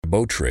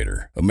Boat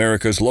Trader,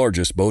 America's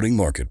largest boating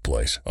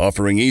marketplace,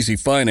 offering easy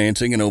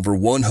financing and over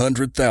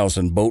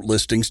 100,000 boat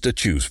listings to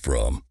choose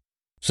from.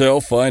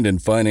 Sell, find,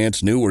 and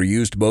finance new or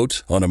used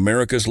boats on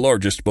America's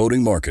largest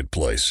boating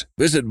marketplace.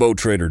 Visit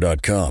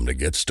BoatTrader.com to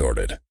get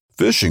started.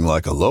 Fishing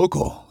like a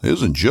local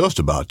isn't just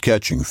about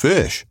catching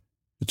fish.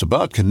 It's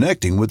about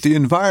connecting with the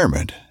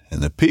environment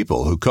and the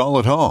people who call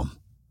it home.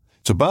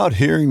 It's about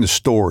hearing the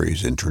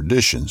stories and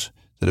traditions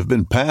that have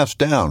been passed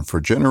down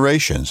for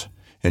generations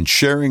and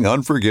sharing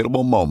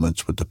unforgettable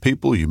moments with the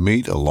people you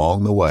meet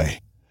along the way.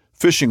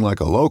 Fishing like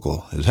a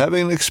local is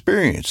having an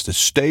experience that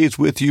stays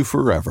with you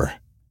forever.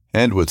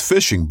 And with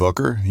Fishing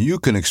Booker, you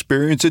can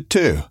experience it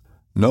too,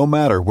 no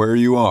matter where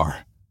you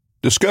are.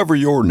 Discover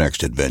your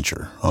next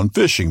adventure on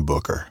Fishing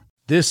Booker.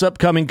 This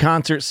upcoming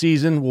concert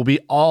season will be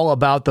all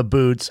about the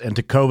boots, and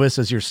Tecovas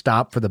is your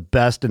stop for the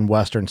best in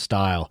Western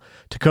style.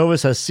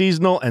 Tecovas has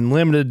seasonal and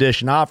limited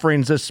edition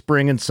offerings this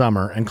spring and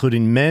summer,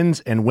 including men's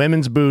and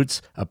women's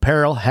boots,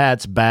 apparel,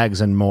 hats,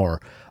 bags, and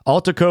more.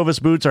 All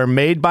Tecovas boots are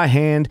made by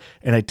hand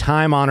in a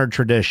time-honored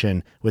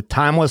tradition with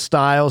timeless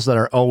styles that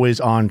are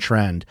always on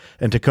trend.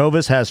 And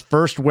Tecovas has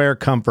first wear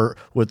comfort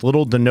with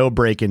little to no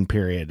break-in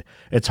period.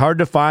 It's hard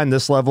to find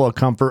this level of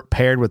comfort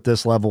paired with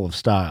this level of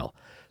style.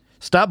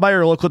 Stop by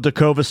your local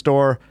Tecovas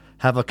store,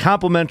 have a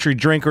complimentary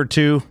drink or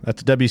two,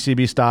 that's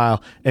WCB style,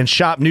 and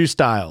shop new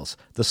styles.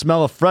 The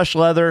smell of fresh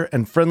leather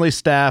and friendly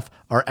staff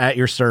are at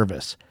your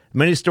service.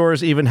 Many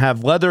stores even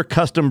have leather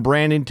custom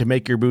branding to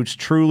make your boots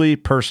truly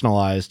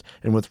personalized.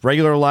 And with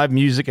regular live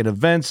music and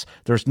events,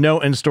 there's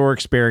no in-store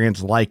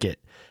experience like it.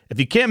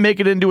 If you can't make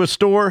it into a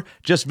store,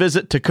 just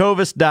visit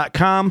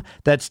Tecovas.com.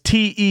 That's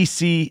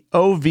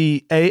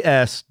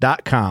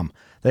TECOVAS.com.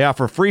 They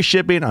offer free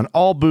shipping on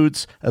all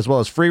boots, as well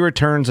as free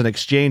returns and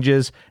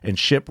exchanges, and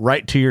ship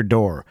right to your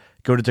door.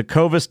 Go to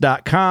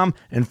Tecovas.com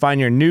and find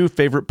your new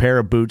favorite pair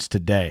of boots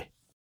today.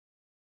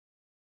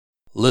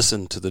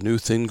 Listen to the new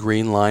Thin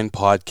Green Line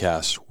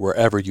podcast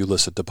wherever you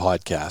listen to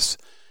podcasts.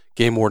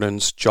 Game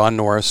wardens John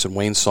Norris and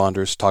Wayne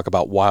Saunders talk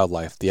about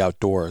wildlife, the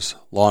outdoors,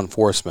 law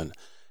enforcement,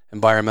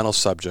 environmental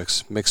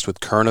subjects mixed with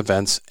current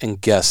events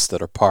and guests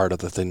that are part of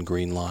the Thin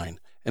Green Line.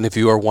 And if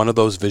you are one of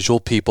those visual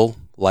people,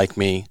 like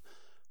me,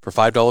 for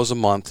 $5 a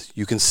month,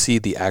 you can see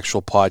the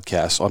actual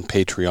podcast on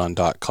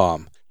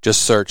Patreon.com.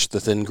 Just search the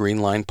Thin Green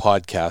Line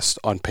podcast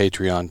on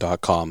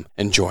Patreon.com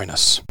and join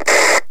us.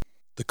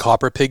 The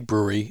Copper Pig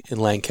Brewery in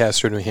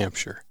Lancaster, New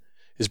Hampshire,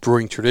 is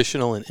brewing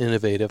traditional and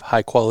innovative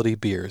high-quality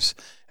beers,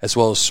 as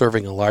well as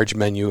serving a large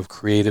menu of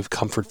creative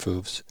comfort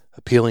foods,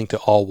 appealing to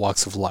all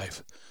walks of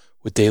life,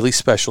 with daily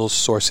specials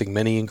sourcing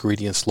many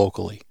ingredients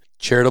locally.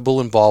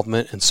 Charitable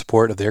involvement and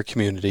support of their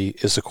community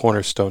is the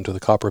cornerstone to the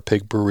Copper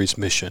Pig Brewery's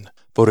mission.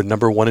 Voted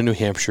number 1 in New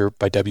Hampshire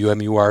by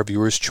WMUR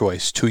Viewers'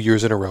 Choice 2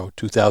 years in a row,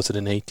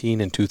 2018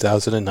 and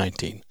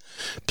 2019.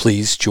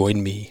 Please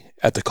join me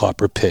at the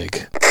Copper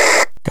Pig.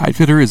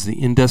 Guidefitter is the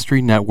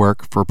industry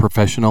network for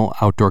professional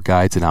outdoor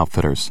guides and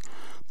outfitters,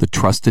 the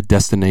trusted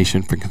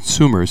destination for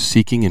consumers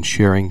seeking and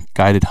sharing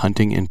guided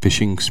hunting and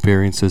fishing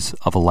experiences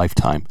of a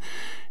lifetime,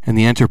 and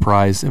the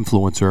enterprise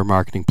influencer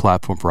marketing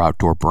platform for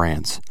outdoor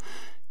brands.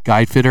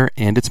 Guidefitter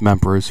and its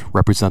members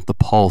represent the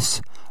pulse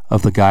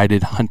of the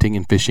guided hunting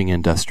and fishing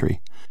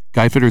industry.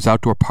 Guidefitter's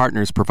outdoor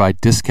partners provide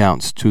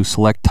discounts to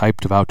select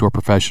types of outdoor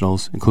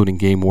professionals, including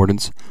game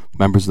wardens,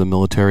 members of the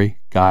military,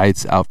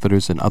 guides,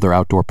 outfitters, and other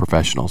outdoor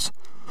professionals.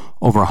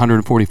 Over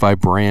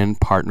 145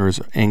 brand partners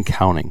and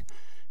counting.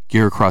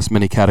 Gear across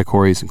many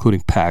categories,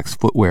 including packs,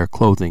 footwear,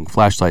 clothing,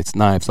 flashlights,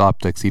 knives,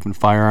 optics, even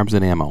firearms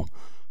and ammo.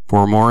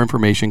 For more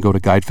information, go to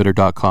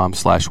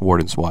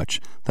guidefitter.com/wardenswatch.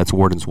 That's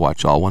Warden's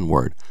Watch, all one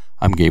word.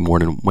 I'm Game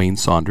Warden Wayne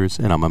Saunders,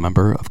 and I'm a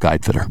member of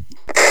Guidefitter.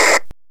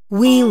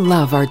 We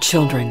love our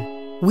children.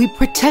 We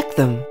protect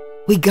them.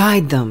 We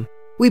guide them.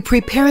 We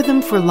prepare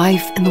them for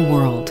life in the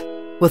world.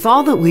 With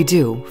all that we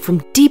do,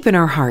 from deep in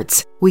our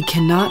hearts, we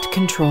cannot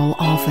control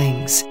all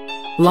things.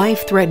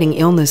 Life-threatening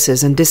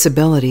illnesses and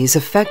disabilities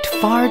affect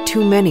far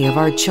too many of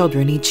our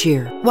children each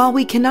year. While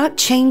we cannot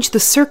change the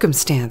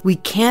circumstance, we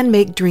can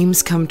make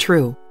dreams come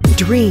true.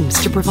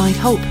 Dreams to provide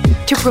hope,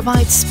 to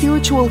provide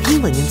spiritual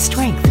healing and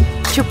strength,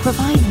 to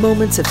provide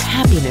moments of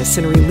happiness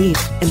and relief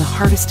in the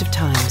hardest of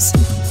times.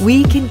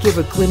 We can give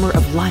a glimmer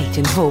of light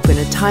and hope in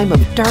a time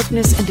of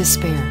darkness and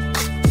despair.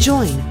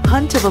 Join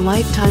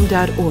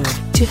huntofalifetime.org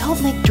to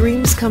help make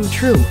dreams come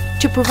true,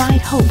 to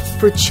provide hope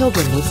for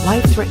children with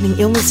life-threatening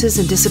illnesses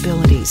and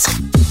disabilities.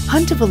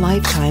 Hunt of a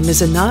Lifetime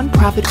is a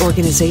non-profit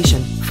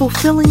organization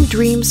fulfilling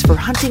dreams for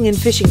hunting and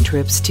fishing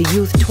trips to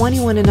youth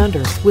 21 and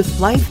under with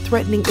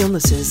life-threatening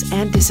illnesses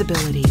and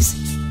disabilities.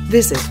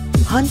 Visit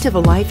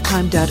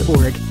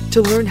huntofalifetime.org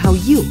to learn how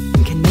you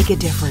can make a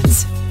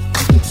difference.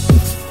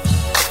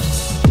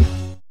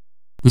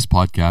 This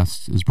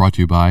podcast is brought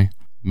to you by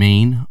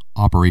Maine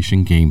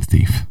Operation Game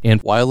Thief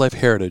and Wildlife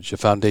Heritage, a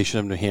foundation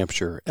of New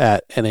Hampshire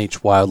at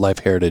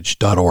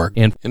nhwildlifeheritage.org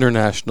and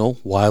International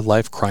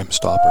Wildlife Crime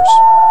Stoppers.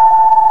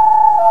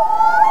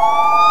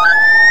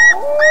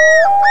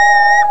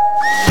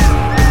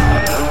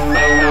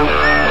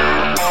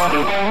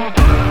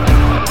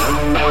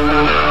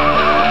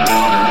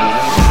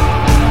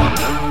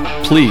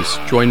 Please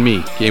join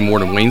me, Game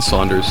Warden Wayne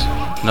Saunders,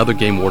 and other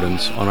game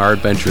wardens on our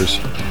adventures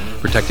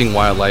protecting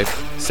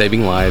wildlife,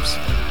 saving lives,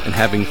 and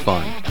having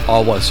fun,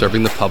 all while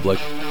serving the public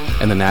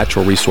and the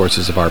natural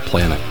resources of our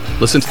planet.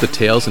 Listen to the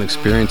tales and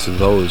experiences of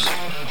those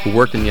who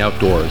work in the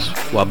outdoors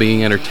while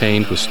being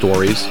entertained with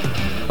stories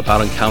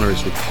about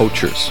encounters with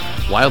poachers,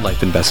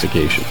 wildlife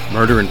investigation,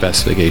 murder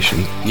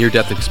investigation,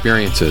 near-death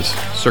experiences,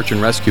 search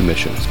and rescue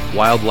missions,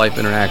 wildlife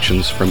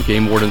interactions from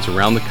game wardens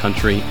around the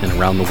country and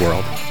around the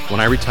world. When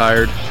I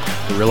retired,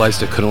 I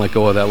realized I couldn't let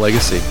go of that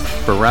legacy,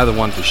 but rather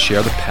wanted to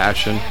share the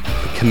passion,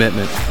 the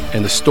commitment,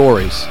 and the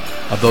stories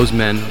of those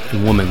men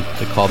and women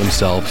that call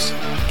themselves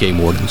game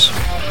wardens.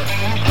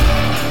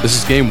 This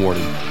is Game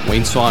Warden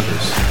Wayne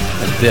Saunders,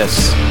 and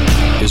this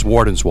is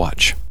Warden's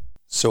Watch.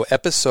 So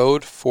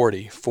episode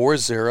 40,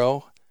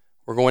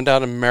 we're going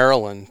down to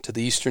Maryland, to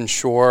the Eastern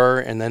Shore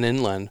and then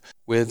inland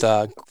with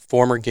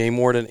former game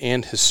warden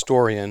and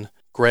historian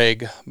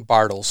Greg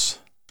Bartels.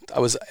 I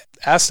was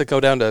asked to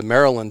go down to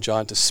Maryland,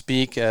 John, to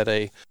speak at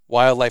a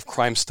Wildlife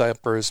Crime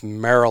Stoppers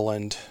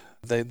Maryland.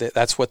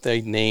 That's what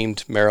they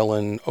named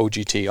Maryland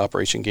OGT,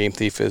 Operation Game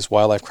Thief, is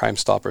Wildlife Crime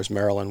Stoppers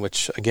Maryland,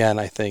 which, again,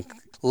 I think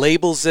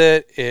labels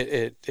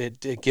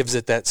it gives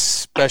it that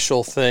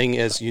special thing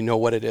as you know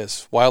what it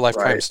is. Wildlife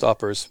Crime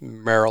Stoppers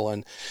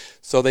Maryland.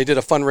 So they did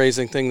a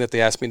fundraising thing that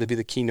they asked me to be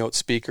the keynote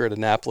speaker at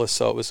Annapolis.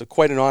 So it was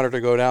quite an honor to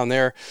go down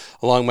there.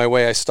 Along my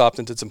way, I stopped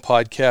and did some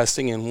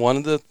podcasting. And one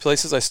of the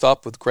places I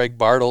stopped with Greg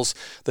Bartels,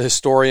 the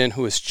historian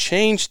who has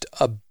changed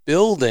a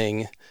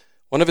building,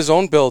 one of his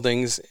own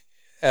buildings,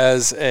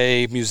 as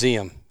a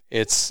museum.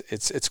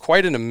 It's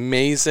quite an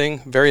amazing,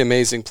 very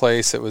amazing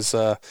place. It was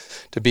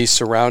to be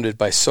surrounded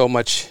by so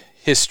much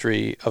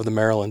history of the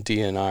Maryland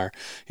DNR.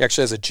 He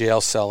actually has a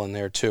jail cell in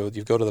there too.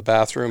 You go to the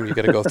bathroom, you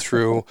got to go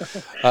through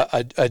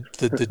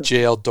the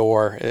jail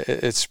door.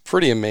 It's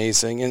pretty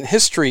amazing. And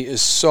history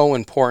is so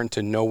important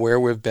to know where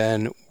we've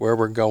been, where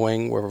we're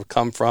going, where we've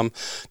come from,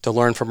 to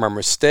learn from our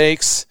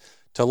mistakes,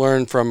 to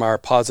learn from our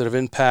positive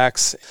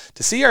impacts,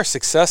 to see our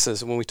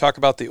successes. When we talk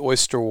about the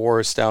oyster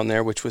wars down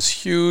there, which was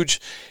huge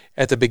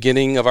at the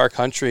beginning of our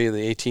country,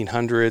 the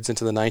 1800s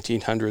into the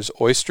 1900s,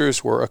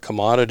 oysters were a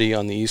commodity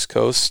on the East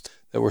Coast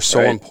that were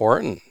so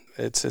important.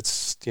 It's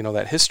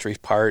that history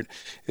part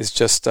is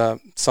just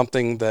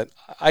something that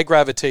I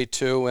gravitate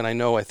to, and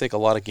I think a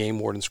lot of game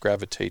wardens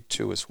gravitate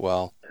to as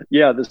well.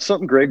 Yeah, there's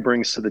something Greg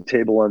brings to the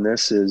table on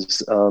this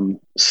is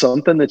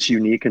something that's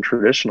unique and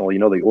traditional.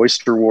 The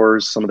oyster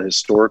wars, some of the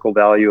historical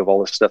value of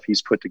all the stuff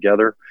he's put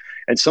together,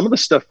 and some of the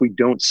stuff we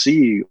don't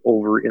see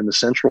over in the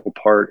central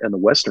part and the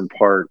western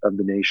part of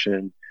the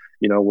nation,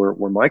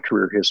 where my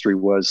career history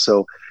was.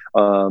 So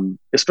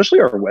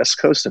especially our West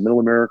Coast and Middle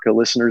America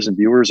listeners and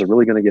viewers are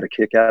really going to get a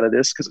kick out of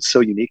this because it's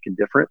so unique and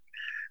different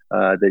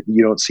that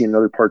you don't see in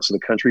other parts of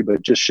the country, but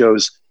it just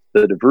shows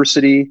the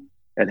diversity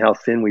and how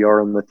thin we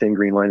are on the thin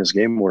green line as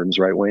game wardens,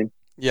 right, Wayne?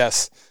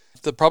 Yes.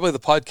 Probably the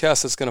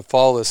podcast that's going to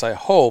follow this, I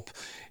hope,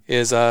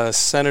 is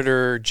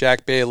Senator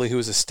Jack Bailey, who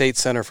is a state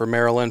senator for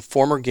Maryland,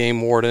 former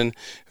game warden,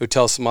 who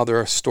tells some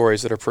other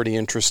stories that are pretty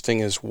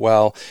interesting as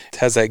well. It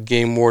has that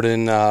game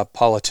warden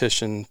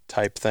politician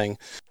type thing.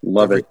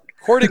 Love it.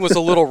 Recording was a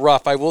little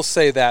rough, I will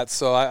say that.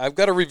 So I've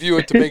got to review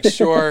it to make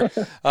sure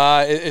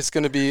it's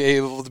going to be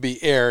able to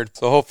be aired.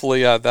 So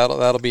hopefully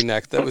that'll be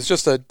next. That was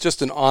just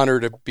an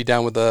honor to be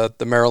down with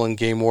the Maryland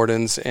Game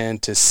Wardens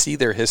and to see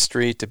their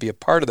history, to be a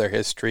part of their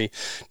history,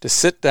 to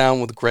sit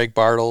down with Greg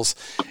Bartels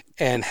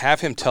and have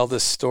him tell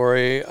this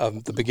story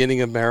of the beginning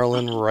of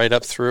Maryland right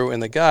up through.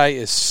 And the guy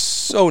is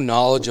so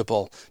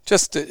knowledgeable.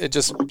 It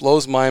just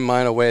blows my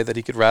mind away that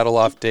he could rattle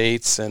off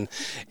dates and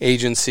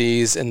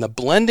agencies and the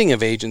blending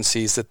of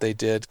agencies that they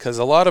did. Because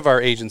a lot of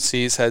our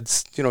agencies had,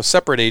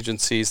 separate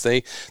agencies.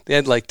 They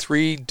had like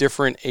 3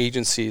 different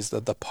agencies,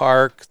 the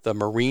park, the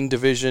Marine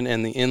Division,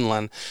 and the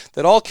inland,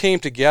 that all came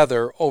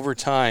together over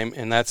time.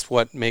 And that's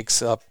what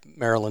makes up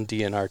Maryland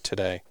DNR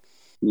today.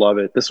 Love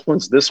it. This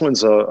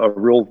one's a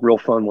real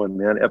fun one,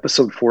 man.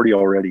 Episode 40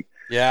 already.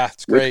 Yeah,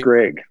 it's great. With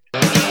Greg.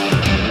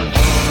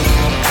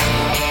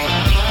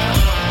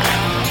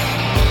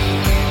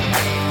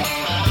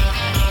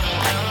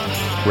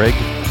 Greg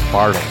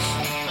Bartels.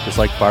 Just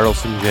like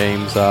Bartels and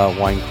James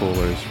wine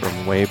coolers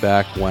from way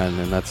back when,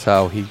 and that's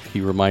how he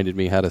reminded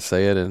me how to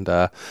say it, and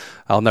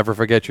I'll never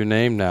forget your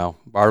name now.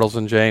 Bartels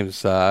and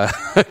James.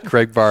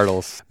 Greg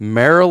Bartels.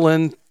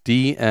 Maryland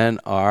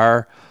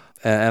DNR.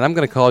 And I'm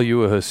going to call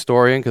you a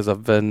historian because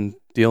I've been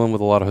dealing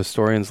with a lot of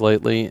historians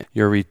lately.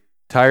 You're a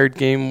retired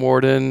game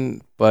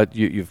warden, but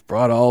you've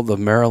brought all the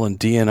Maryland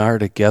DNR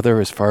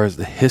together as far as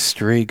the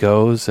history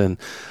goes. And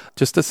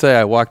just to say,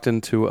 I walked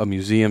into a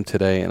museum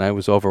today and I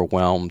was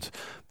overwhelmed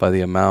by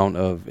the amount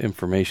of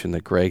information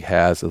that Greg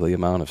has, the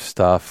amount of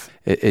stuff.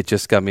 It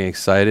just got me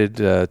excited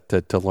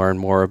to learn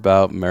more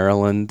about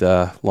Maryland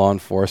law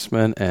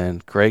enforcement,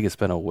 and Greg has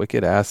been a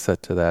wicked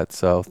asset to that.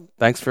 So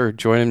thanks for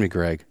joining me,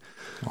 Greg.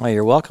 Well,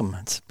 you're welcome.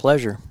 It's a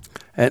pleasure.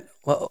 And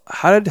well,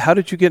 how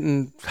did you get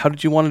in? How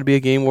did you want to be a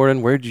game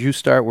warden? Where did you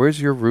start?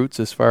 Where's your roots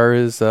as far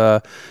as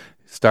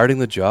starting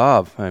the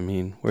job? I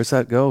mean, where's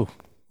that go?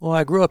 Well,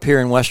 I grew up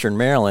here in Western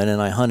Maryland,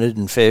 and I hunted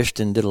and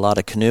fished and did a lot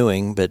of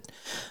canoeing, but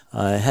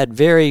I had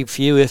very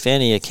few, if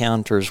any,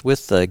 encounters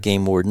with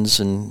game wardens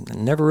and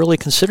never really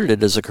considered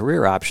it as a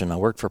career option. I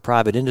worked for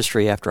private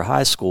industry after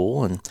high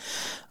school, and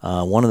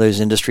one of those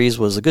industries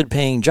was a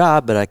good-paying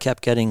job, but I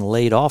kept getting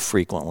laid off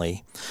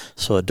frequently.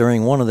 So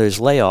during one of those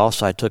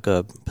layoffs, I took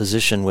a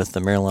position with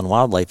the Maryland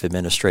Wildlife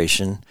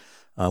Administration,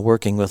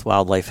 working with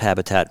wildlife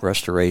habitat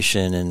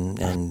restoration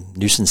and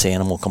nuisance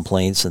animal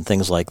complaints and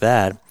things like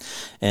that,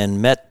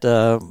 and met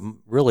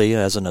really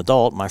as an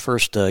adult my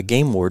first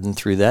game warden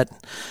through that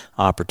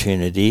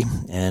opportunity,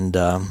 and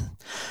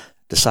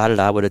decided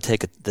I would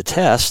take the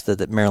test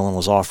that Maryland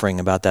was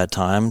offering about that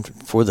time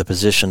for the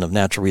position of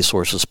natural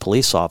resources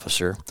police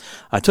officer.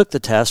 I took the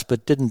test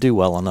but didn't do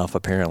well enough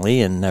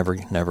apparently, and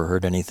never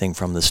heard anything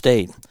from the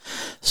state.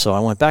 So I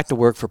went back to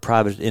work for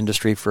private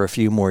industry for a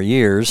few more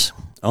years,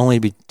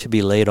 only to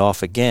be laid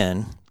off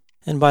again.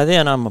 And by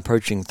then, I'm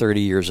approaching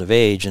 30 years of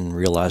age and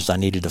realized I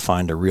needed to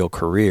find a real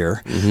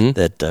career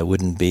that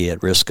wouldn't be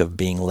at risk of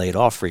being laid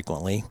off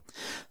frequently.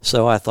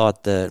 So I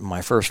thought that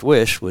my first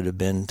wish would have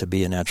been to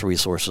be a natural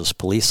resources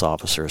police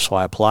officer. So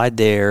I applied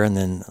there and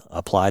then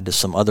applied to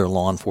some other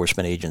law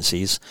enforcement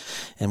agencies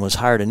and was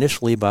hired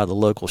initially by the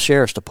local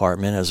sheriff's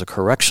department as a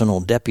correctional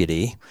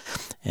deputy.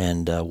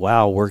 And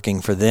while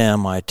working for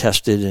them, I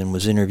tested and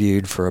was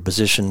interviewed for a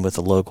position with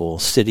the local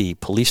city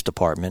police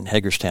department,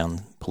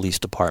 Hagerstown Police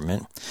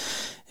Department.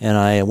 And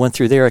I went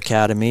through their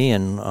academy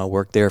and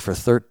worked there for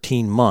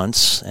 13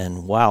 months.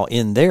 And while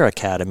in their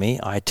academy,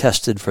 I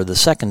tested for the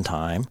second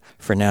time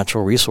for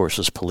Natural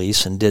Resources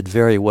Police and did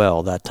very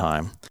well that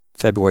time.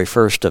 February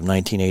 1st of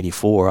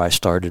 1984, I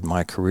started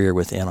my career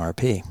with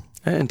NRP.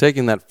 And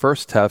taking that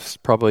first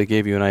test probably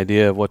gave you an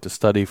idea of what to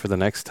study for the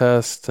next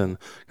test. And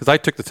because I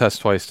took the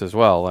test twice as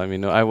well. I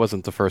mean, I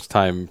wasn't the first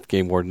time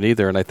game warden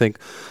either. And I think,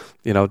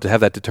 to have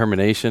that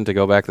determination to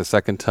go back the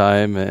second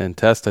time and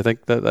test, I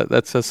think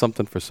that says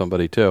something for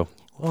somebody too.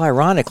 Well,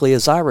 ironically,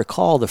 as I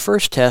recall, the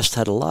first test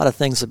had a lot of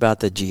things about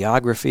the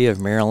geography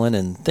of Maryland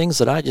and things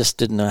that I just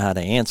didn't know how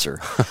to answer.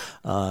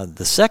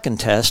 The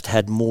second test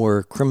had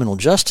more criminal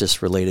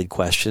justice-related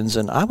questions,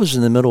 and I was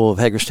in the middle of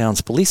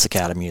Hagerstown's Police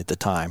Academy at the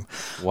time.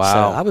 Wow,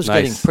 so I was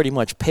getting pretty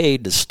much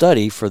paid to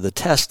study for the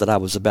test that I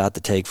was about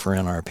to take for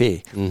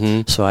NRP.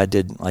 Mm-hmm. So I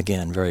did,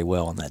 again, very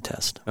well on that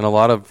test. And a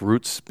lot of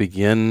routes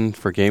begin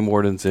for game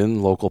wardens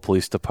in local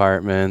police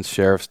departments,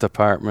 sheriff's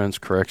departments,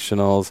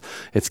 correctionals.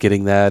 It's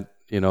getting that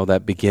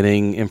that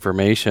beginning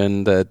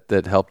information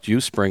that helped you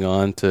spring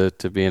on to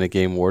being a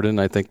game warden.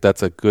 I think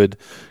that's a good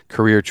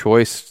career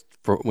choice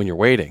for when you're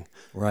waiting.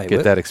 Right.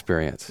 Get that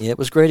experience. Yeah, it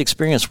was great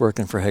experience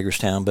working for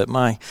Hagerstown, but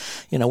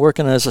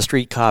working as a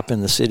street cop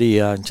in the city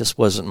just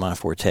wasn't my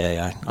forte.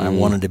 I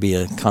wanted to be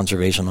a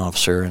conservation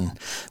officer and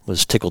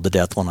was tickled to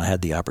death when I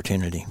had the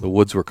opportunity. The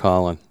woods were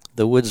calling.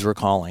 The woods were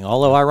calling.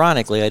 Although,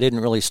 ironically, I didn't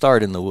really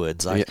start in the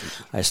woods.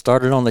 I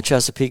started on the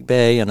Chesapeake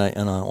Bay on a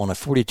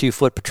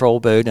 42-foot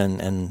patrol boat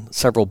and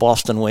several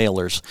Boston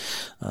whalers.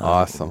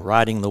 Awesome.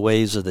 Riding the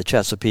waves of the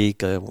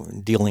Chesapeake,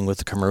 dealing with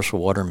the commercial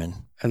watermen.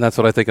 And that's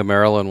what I think of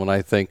Maryland when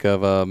I think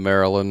of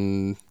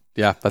Maryland.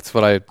 Yeah, that's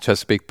what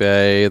Chesapeake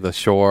Bay, the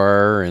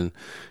shore. And,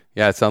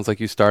 yeah, it sounds like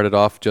you started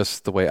off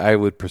just the way I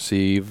would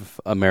perceive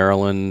a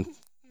Maryland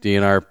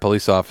DNR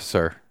police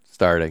officer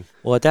starting.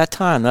 Well, at that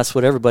time, that's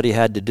what everybody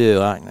had to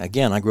do.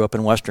 I grew up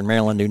in Western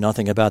Maryland, knew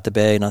nothing about the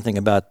Bay, nothing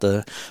about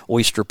the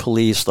oyster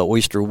police, the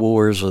oyster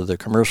wars, or the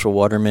commercial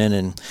watermen,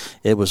 and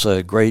it was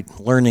a great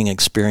learning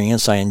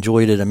experience. I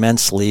enjoyed it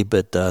immensely,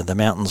 but the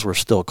mountains were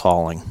still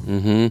calling.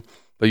 Mm-hmm.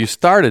 But you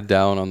started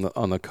down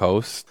on the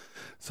coast.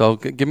 So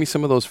give me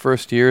some of those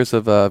first years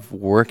of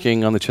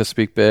working on the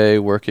Chesapeake Bay,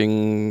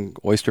 working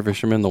oyster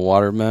fishermen, the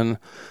watermen.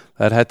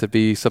 That had to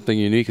be something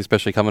unique,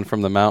 especially coming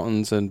from the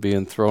mountains and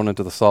being thrown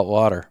into the salt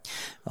water.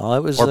 Well,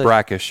 it was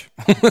brackish.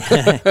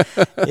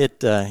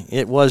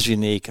 It was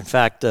unique. In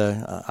fact,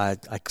 I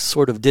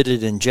sort of did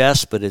it in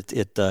jest, but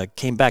it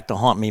came back to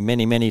haunt me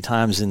many, many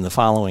times in the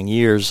following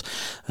years.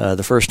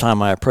 The first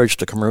time I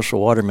approached a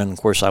commercial waterman,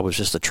 of course, I was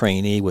just a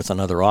trainee with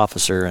another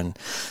officer, and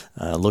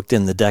looked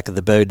in the deck of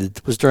the boat.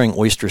 It was during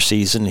oyster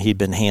season. He'd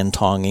been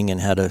hand-tonging and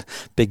had a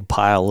big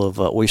pile of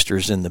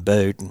oysters in the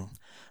boat. And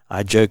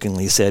I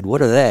jokingly said,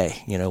 "What are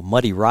they?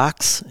 Muddy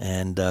rocks?"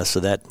 And so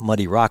that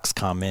muddy rocks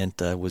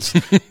comment was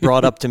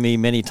brought up to me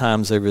many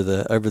times over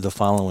the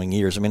following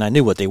years. I mean, I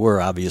knew what they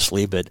were,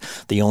 obviously, but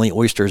the only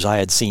oysters I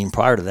had seen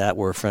prior to that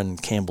were from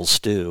Campbell's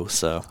Stew.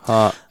 So,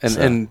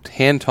 and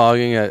hand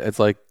togging, it's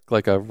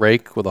like a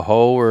rake with a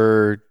hoe,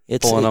 or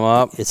pulling them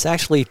up? It's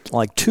actually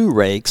like two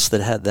rakes that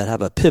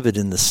have a pivot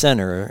in the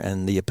center,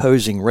 and the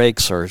opposing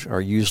rakes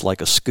are used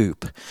like a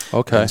scoop.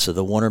 Okay. And so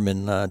the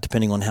watermen,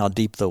 depending on how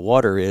deep the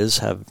water is,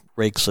 have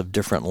rakes of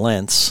different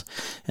lengths,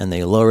 and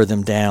they lower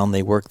them down.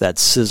 They work that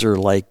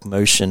scissor-like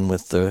motion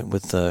with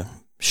the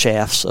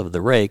shafts of the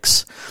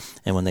rakes.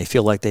 And when they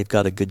feel like they've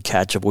got a good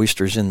catch of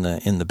oysters in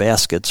the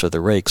baskets or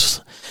the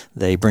rakes,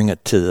 they bring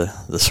it to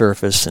the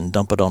surface and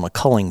dump it on a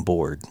culling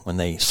board when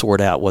they sort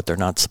out what they're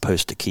not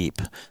supposed to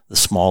keep, the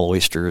small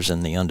oysters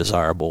and the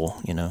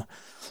undesirable,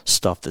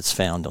 stuff that's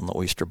found on the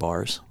oyster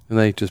bars. And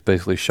they just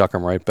basically shuck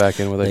them right back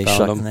in where they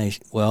found them?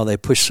 They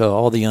push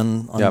all the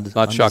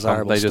not shuck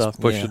them. They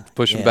just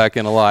push them back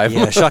in alive.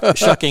 Yeah,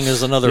 shucking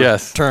is another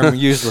term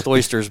used with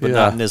oysters, but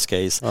not in this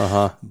case.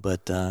 Uh-huh.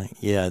 But,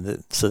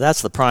 so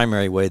that's the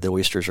primary way the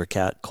oysters are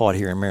caught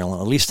here in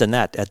Maryland, at least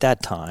at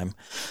that time.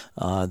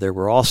 There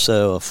were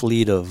also a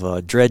fleet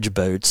of dredge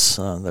boats.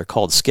 They're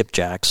called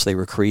skipjacks. They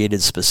were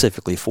created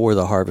specifically for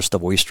the harvest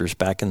of oysters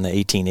back in the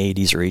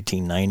 1880s or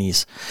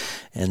 1890s.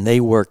 And they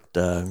worked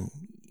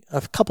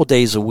a couple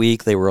days a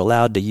week. They were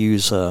allowed to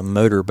use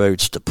motor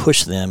boats to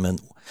push them,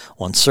 and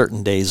on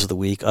certain days of the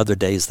week, other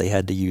days they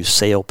had to use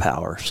sail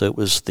power. So it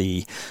was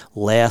the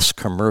last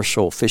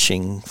commercial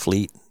fishing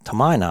fleet, to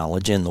my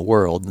knowledge, in the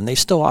world, and they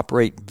still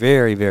operate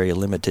very, very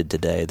limited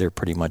today. They're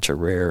pretty much a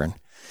rare and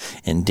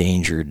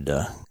endangered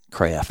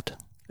craft.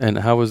 And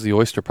how was the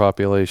oyster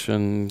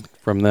population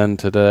from then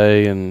to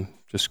today? And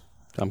just,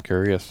 I'm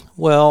curious.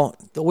 Well,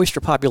 the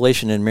oyster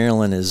population in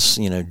Maryland is,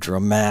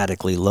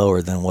 dramatically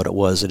lower than what it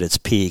was at its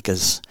peak.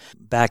 As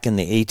back in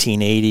the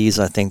 1880s,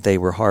 I think they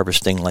were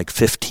harvesting like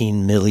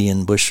 15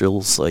 million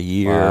bushels a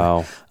year.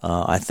 Wow.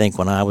 I think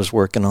when I was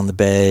working on the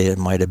bay, it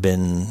might have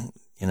been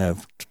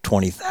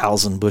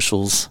 20,000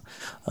 bushels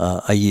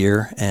a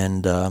year.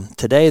 And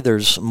today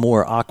there's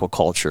more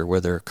aquaculture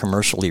where they're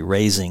commercially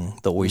raising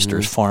the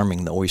oysters,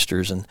 farming the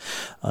oysters. And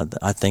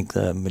I think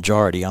the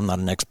majority, I'm not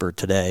an expert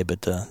today,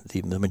 but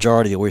the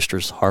majority of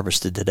oysters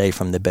harvested today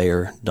from the bay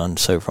are done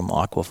so from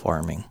aqua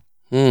farming.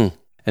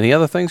 Any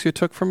other things you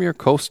took from your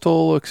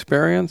coastal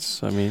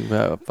experience? I mean,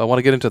 I want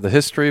to get into the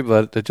history,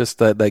 but just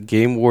that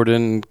game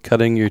warden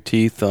cutting your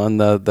teeth on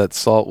that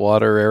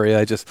saltwater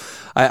area.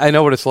 I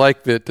know what it's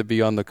like to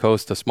be on the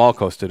coast, a small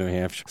coast of New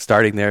Hampshire.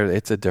 Starting there,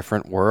 it's a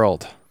different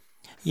world.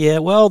 Yeah,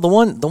 well, the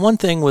one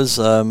thing was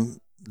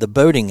the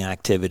boating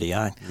activity.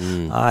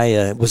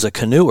 I was a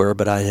canoer,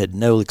 but I had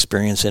no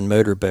experience in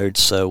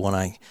motorboats. So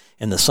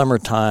in the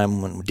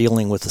summertime, when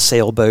dealing with the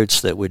sailboats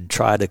that would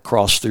try to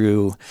cross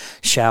through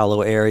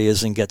shallow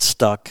areas and get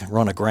stuck,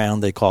 run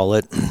aground, they call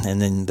it,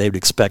 and then they would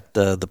expect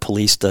the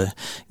police to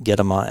get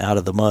them out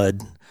of the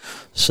mud.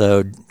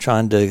 So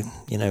trying to,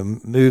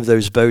 move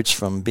those boats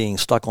from being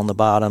stuck on the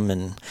bottom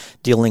and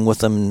dealing with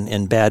them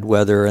in bad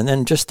weather, and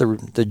then just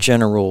the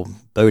general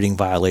boating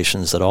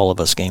violations that all of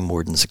us game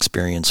wardens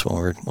experience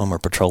when we're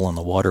patrolling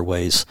the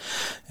waterways.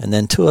 And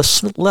then to a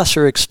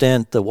lesser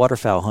extent, the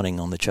waterfowl hunting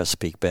on the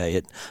Chesapeake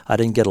Bay. I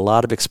didn't get a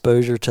lot of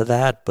exposure to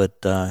that, but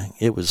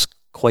it was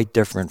quite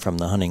different from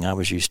the hunting I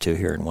was used to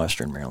here in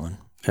Western Maryland.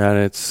 And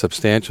it's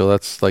substantial.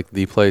 That's like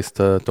the place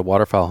to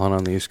waterfowl hunt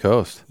on the East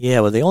Coast.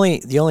 Yeah, well, the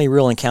only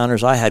real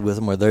encounters I had with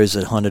them were those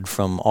that hunted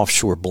from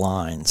offshore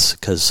blinds,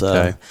 because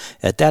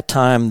at that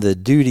time the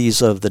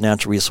duties of the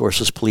Natural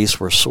Resources Police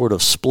were sort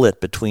of split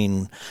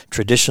between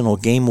traditional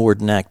game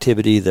warden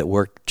activity that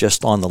worked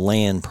just on the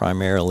land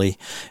primarily,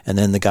 and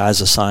then the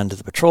guys assigned to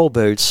the patrol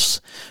boats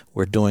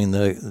were doing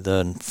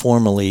the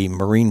formerly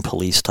Marine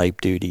Police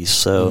type duties.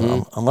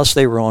 So unless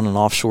they were on an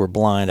offshore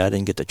blind, I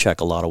didn't get to check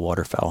a lot of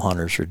waterfowl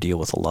hunters or deal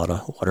with a lot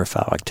of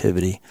waterfowl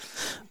activity.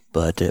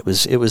 But it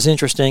was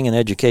interesting and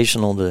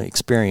educational to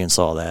experience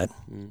all that.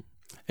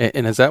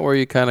 And is that where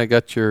you kind of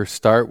got your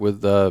start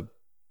with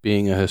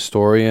being a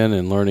historian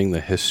and learning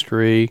the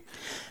history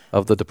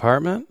of the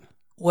department?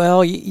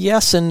 Well,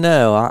 yes and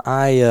no.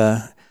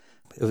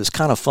 It was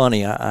kind of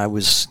funny.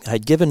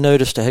 I'd given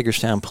notice to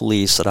Hagerstown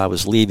Police that I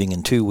was leaving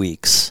in 2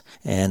 weeks,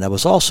 and I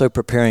was also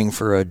preparing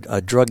for a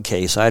drug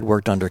case. I had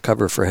worked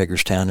undercover for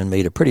Hagerstown and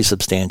made a pretty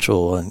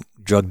substantial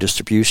drug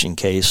distribution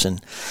case,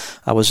 and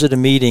I was at a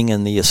meeting,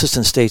 and the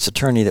assistant state's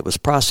attorney that was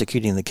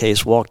prosecuting the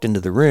case walked into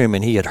the room,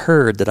 and he had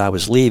heard that I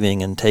was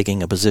leaving and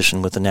taking a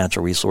position with the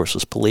Natural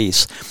Resources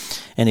Police.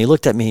 And he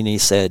looked at me and he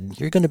said,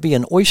 "You're going to be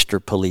an oyster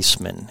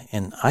policeman."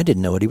 And I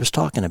didn't know what he was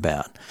talking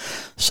about.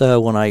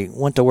 So when I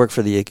went to work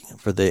for the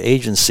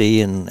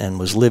agency and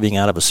was living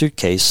out of a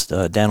suitcase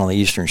down on the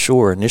Eastern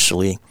Shore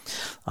initially,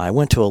 I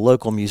went to a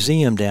local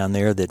museum down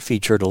there that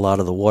featured a lot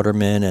of the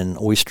watermen and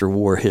oyster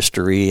war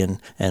history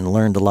and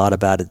learned a lot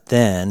about it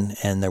then.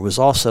 And there was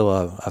also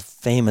a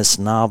famous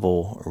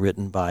novel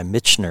written by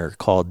Michener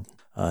called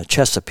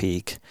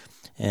Chesapeake.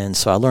 And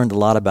so I learned a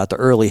lot about the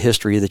early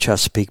history of the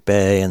Chesapeake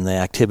Bay and the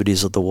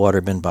activities of the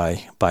watermen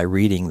by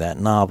reading that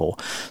novel.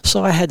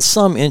 So I had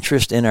some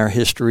interest in our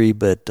history,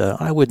 but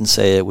I wouldn't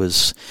say it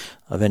was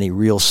of any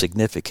real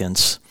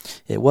significance.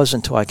 It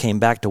wasn't until I came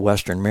back to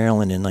Western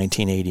Maryland in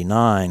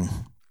 1989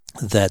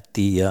 that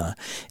the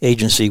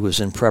agency was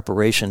in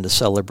preparation to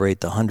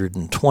celebrate the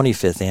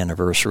 125th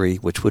anniversary,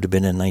 which would have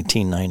been in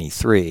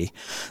 1993.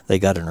 They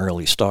got an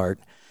early start.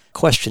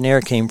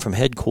 Questionnaire came from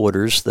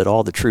headquarters that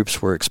all the troops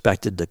were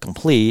expected to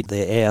complete.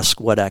 They asked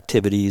what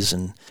activities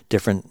and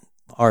different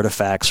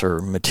artifacts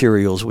or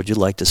materials would you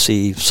like to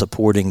see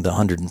supporting the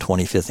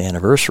 125th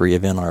anniversary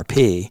of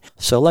NRP.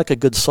 So like a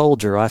good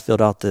soldier, I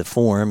filled out the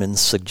form and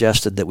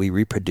suggested that we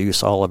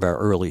reproduce all of our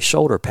early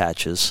shoulder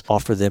patches,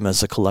 offer them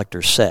as a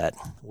collector's set.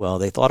 Well,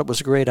 they thought it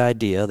was a great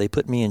idea. They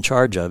put me in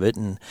charge of it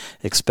and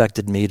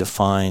expected me to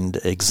find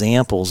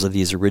examples of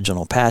these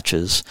original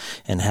patches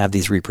and have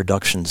these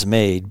reproductions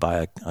made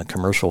by a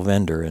commercial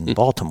vendor in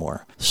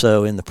Baltimore.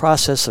 So in the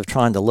process of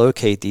trying to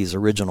locate these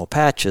original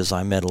patches,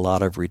 I met a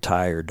lot of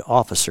retired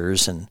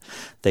officers, and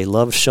they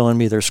loved showing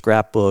me their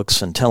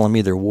scrapbooks and telling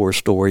me their war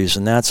stories,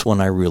 and that's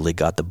when I really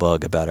got the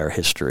bug about our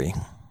history.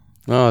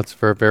 Oh, it's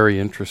very, very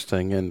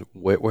interesting. And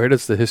where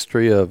does the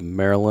history of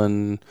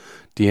Maryland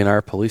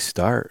DNR police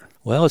start?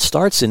 Well, it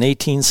starts in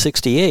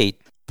 1868.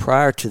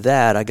 Prior to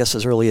that, I guess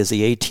as early as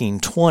the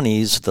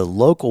 1820s, the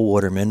local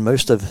watermen,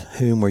 most of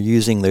whom were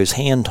using those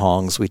hand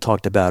tongs we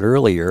talked about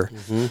earlier,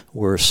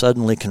 were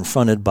suddenly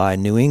confronted by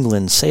New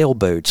England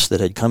sailboats that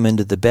had come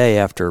into the bay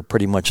after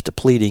pretty much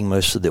depleting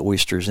most of the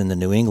oysters in the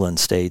New England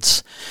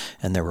states.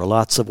 And there were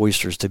lots of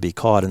oysters to be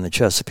caught in the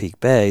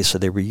Chesapeake Bay, so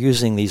they were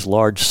using these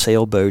large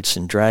sailboats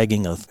and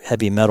dragging a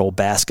heavy metal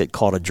basket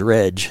called a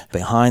dredge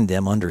behind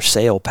them under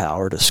sail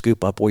power to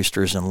scoop up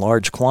oysters in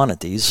large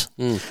quantities.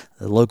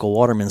 The local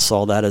watermen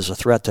saw that as a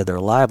threat to their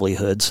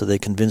livelihood, so they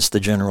convinced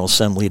the General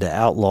Assembly to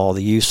outlaw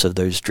the use of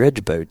those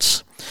dredge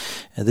boats.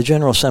 And the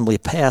General Assembly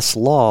passed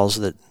laws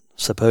that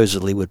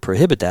supposedly would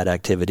prohibit that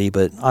activity,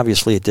 but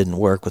obviously it didn't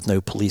work with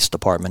no police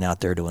department out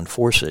there to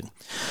enforce it.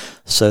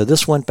 So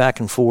this went back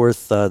and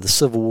forth. The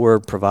Civil War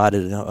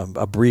provided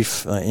a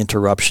brief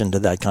interruption to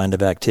that kind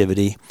of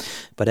activity,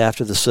 but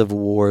after the Civil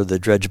War, the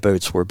dredge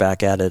boats were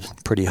back at it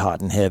pretty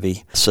hot and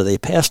heavy. So they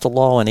passed a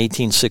law in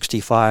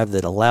 1865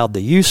 that allowed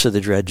the use of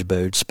the dredge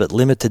boats, but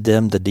limited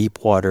them to deep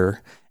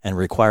water and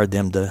required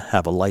them to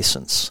have a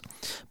license.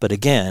 But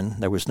again,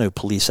 there was no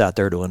police out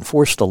there to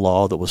enforce the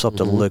law. That was up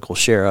to the local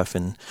sheriff,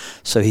 and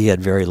so he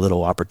had very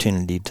little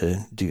opportunity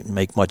to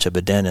make much of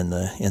a dent in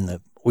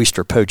the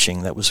oyster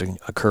poaching that was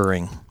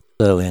occurring.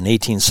 So in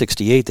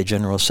 1868, the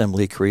General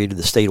Assembly created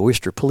the State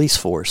Oyster Police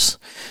Force,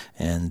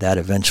 and that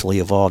eventually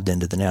evolved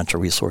into the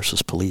Natural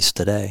Resources Police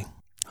today.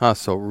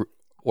 So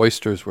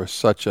oysters were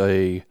such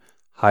a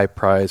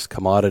high-prized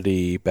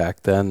commodity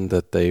back then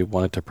that they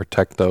wanted to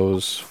protect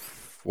those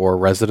for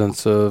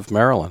residents of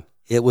Maryland.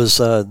 It was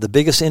the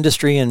biggest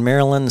industry in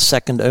Maryland,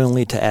 second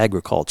only to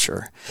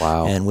agriculture.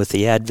 Wow. And with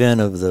the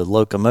advent of the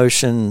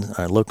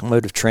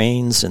locomotive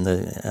trains and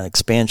the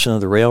expansion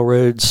of the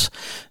railroads,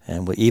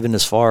 and even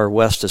as far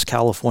west as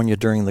California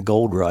during the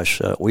gold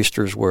rush,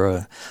 oysters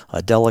were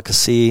a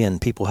delicacy,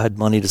 and people had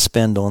money to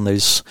spend on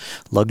those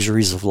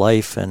luxuries of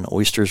life, and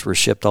oysters were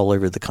shipped all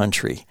over the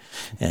country.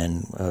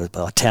 And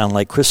a town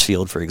like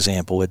Crisfield, for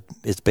example,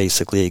 it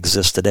basically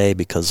exists today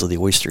because of the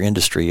oyster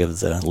industry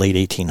of the late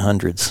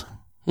 1800s.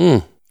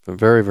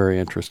 Very, very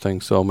interesting.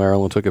 So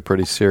Maryland took it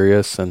pretty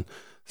serious and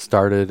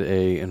started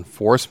a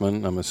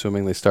enforcement. I'm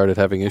assuming they started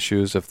having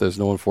issues if there's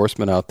no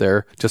enforcement out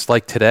there. Just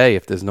like today,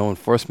 if there's no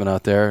enforcement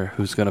out there,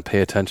 who's going to pay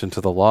attention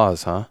to the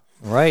laws, huh?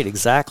 Right,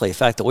 exactly. In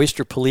fact, the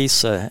oyster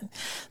police,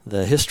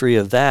 the history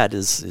of that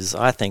is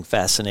I think,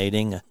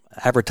 fascinating.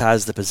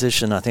 Advertised the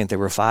position. I think there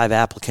were 5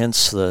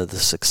 applicants. The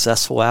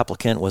successful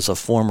applicant was a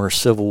former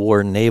Civil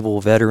War naval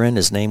veteran.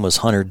 His name was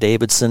Hunter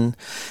Davidson.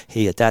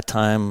 He, at that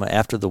time,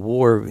 after the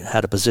war,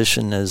 had a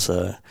position as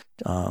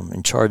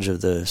in charge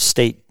of the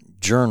state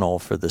journal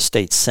for the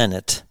state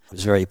senate. He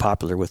was very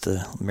popular with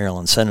the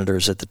Maryland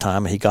senators at the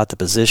time. He got the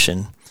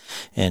position,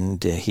 and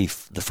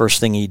the first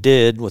thing he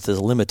did with the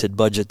limited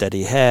budget that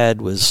he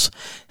had was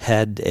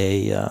had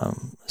a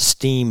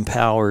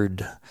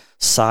steam-powered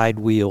side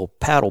wheel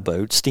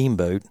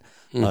steamboat,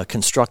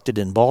 constructed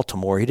in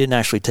Baltimore. He didn't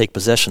actually take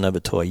possession of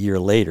it till a year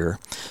later,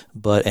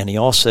 and he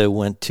also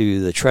went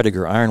to the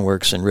Tredegar Iron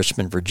Works in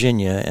Richmond,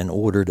 Virginia, and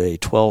ordered a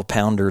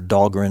 12-pounder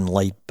Dahlgren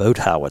light boat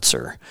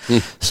howitzer.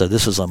 So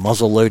this is a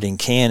muzzle-loading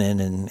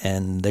cannon,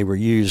 and they were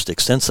used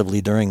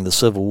extensively during the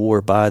Civil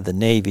War by the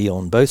Navy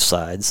on both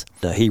sides.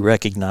 He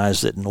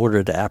recognized that in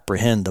order to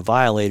apprehend the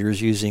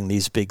violators using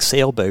these big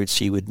sailboats,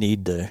 he would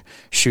need to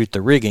shoot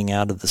the rigging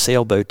out of the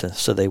sailboat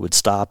so they would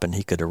stop and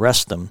he could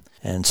arrest them.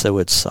 And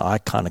so I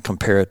kind of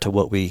compare it to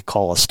what we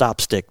call a stop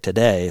stick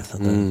today. If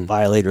the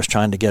violator's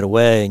trying to get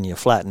away and you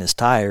flatten his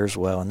tires,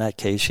 well, in that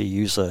case, you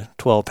use a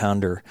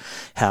 12-pounder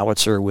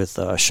howitzer with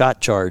a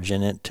shot charge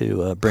in it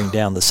to bring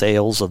down the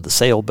sails of the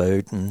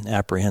sailboat and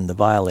apprehend the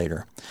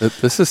violator.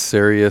 This is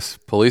serious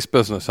police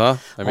business, huh?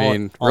 I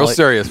mean, real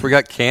serious. We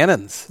got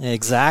cannons.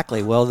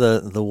 Exactly. Well,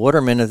 the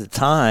watermen at the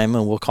time,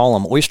 and we'll call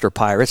them oyster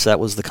pirates, that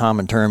was the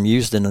common term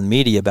used in the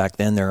media back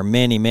then. There are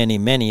many, many,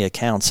 many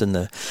accounts in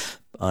the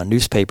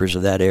newspapers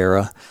of that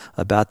era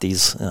about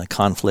these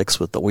conflicts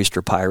with the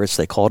oyster pirates.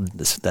 They called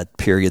that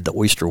period the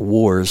Oyster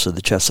Wars of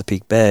the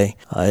Chesapeake Bay.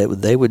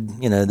 They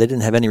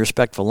didn't have any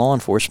respect for law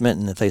enforcement,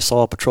 and if they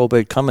saw a patrol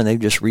boat coming,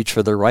 they'd just reach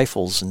for their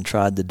rifles and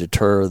tried to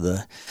deter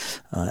the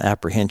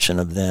apprehension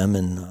of them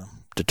and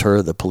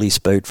deter the police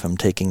boat from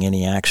taking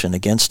any action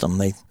against them.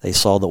 They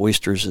saw the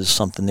oysters as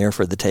something there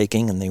for the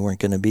taking, and they weren't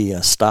going to be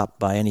stopped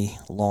by any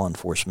law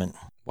enforcement.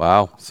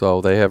 Wow.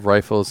 So they have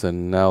rifles,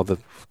 and now the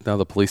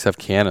police have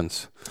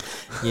cannons.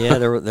 Yeah,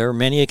 there are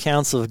many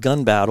accounts of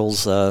gun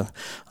battles. I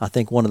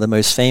think one of the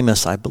most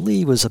famous, I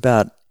believe, was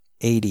about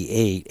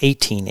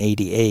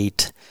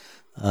 1888,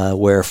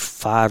 where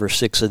 5 or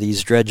 6 of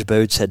these dredge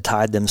boats had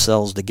tied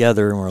themselves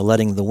together and were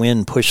letting the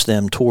wind push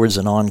them towards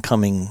an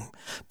oncoming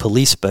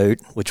police boat,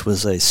 which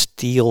was a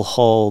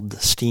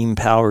steel-hulled,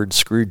 steam-powered,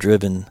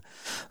 screw-driven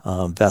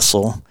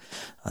vessel.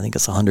 I think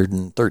it's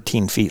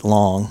 113 feet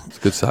long. It's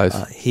a good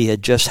size. He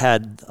had just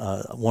had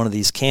one of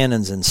these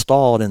cannons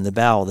installed in the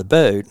bow of the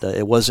boat.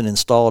 It wasn't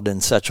installed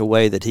in such a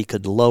way that he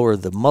could lower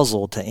the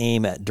muzzle to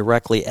aim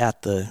directly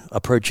at the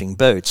approaching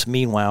boats.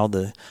 Meanwhile,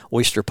 the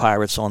oyster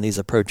pirates on these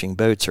approaching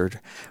boats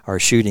are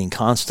shooting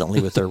constantly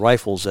with their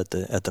rifles at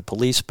the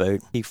police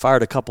boat. He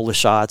fired a couple of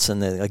shots,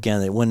 and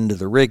again, it went into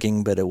the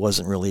rigging, but it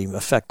wasn't really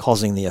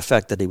causing the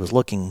effect that he was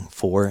looking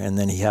for. And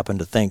then he happened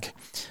to think,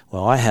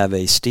 well, I have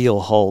a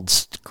steel-hulled,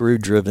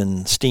 screw-driven,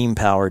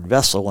 steam-powered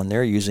vessel, and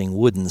they're using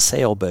wooden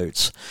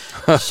sailboats.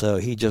 So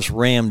he just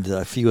rammed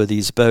a few of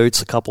these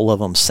boats. A couple of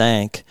them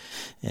sank.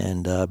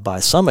 And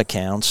by some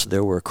accounts,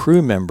 there were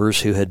crew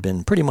members who had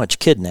been pretty much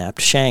kidnapped,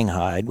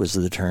 shanghaied was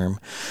the term,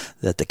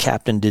 that the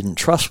captain didn't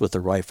trust with the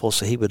rifle,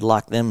 so he would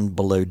lock them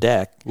below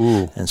deck.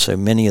 Ooh. And so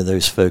many of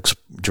those folks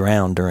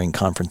drowned during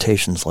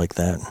confrontations like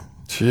that.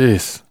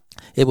 Jeez.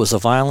 It was a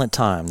violent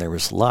time. There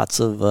was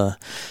lots of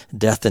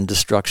death and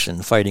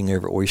destruction fighting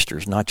over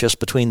oysters, not just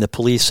between the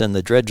police and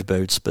the dredge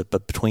boats, but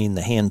between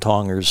the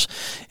hand-tongers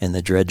and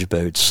the dredge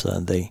boats.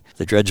 The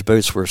dredge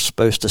boats were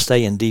supposed to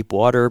stay in deep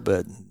water,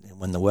 but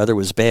when the weather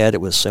was bad, it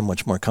was so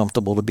much more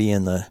comfortable to be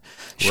in the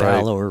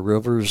shallower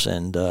rivers,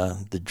 and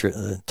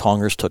the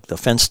tongers took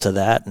offense to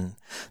that, and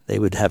they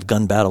would have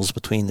gun battles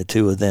between the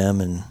two of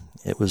them, and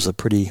it was a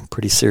pretty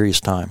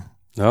serious time.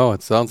 No,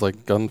 it sounds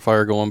like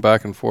gunfire going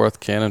back and forth,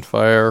 cannon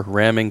fire,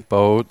 ramming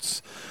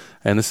boats.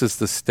 And this is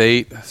the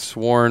state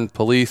sworn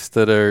police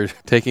that are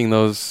taking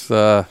those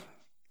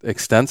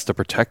extents to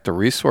protect the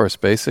resource,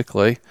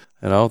 basically.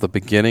 You know, the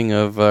beginning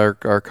of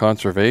our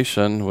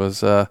conservation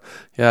was,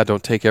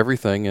 don't take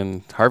everything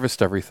and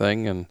harvest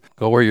everything and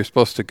go where you're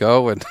supposed to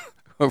go. And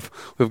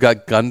we've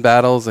got gun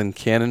battles and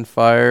cannon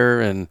fire,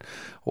 and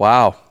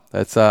wow.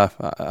 That's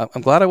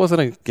I'm glad I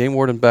wasn't a game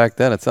warden back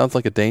then. It sounds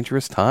like a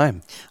dangerous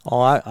time. Oh,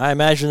 I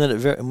imagine that it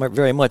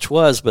very much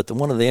was. But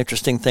one of the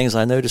interesting things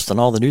I noticed in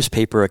all the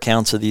newspaper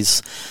accounts of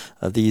these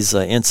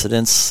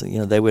incidents,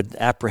 they would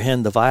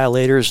apprehend the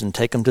violators and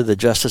take them to the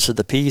justice of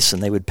the peace,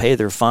 and they would pay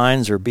their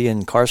fines or be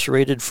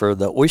incarcerated for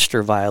the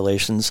oyster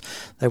violations.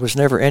 There was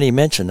never any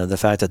mention of the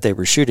fact that they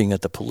were shooting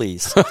at the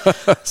police.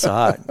 So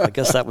I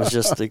guess that was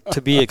just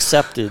to be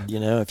accepted.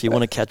 If you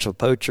want to catch a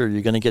poacher,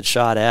 you're going to get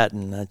shot at,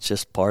 and that's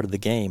just part of the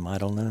game. I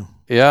don't know.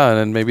 Yeah, and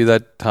then maybe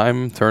that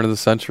turn of the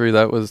century,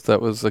 that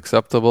was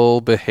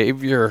acceptable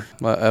behavior.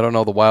 I don't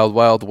know, the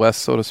wild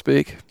west, so to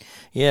speak.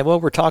 Yeah,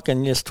 well, we're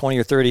talking just 20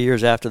 or 30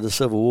 years after the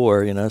Civil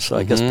War, so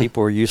I guess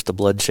people were used to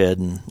bloodshed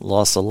and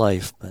loss of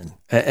life. But.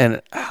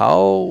 And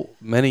how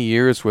many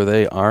years were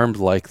they armed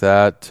like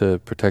that to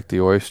protect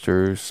the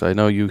oysters? I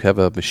know you have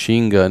a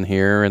machine gun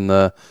here in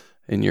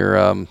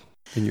your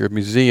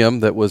museum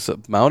that was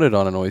mounted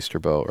on an oyster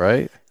boat,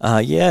 right?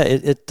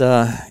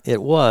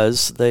 It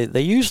was.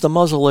 They used the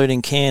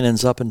muzzle-loading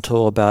cannons up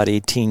until about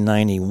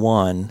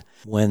 1891,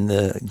 when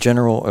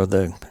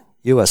the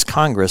U.S.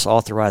 Congress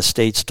authorized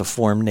states to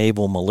form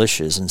naval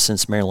militias, and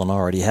since Maryland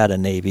already had a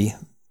navy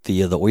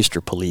via the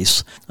oyster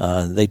police,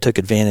 they took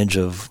advantage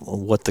of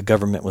what the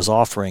government was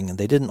offering. And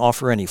they didn't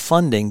offer any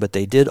funding, but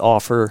they did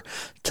offer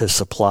to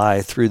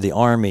supply through the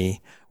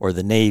Army or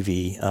the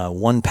Navy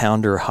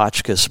 1-pounder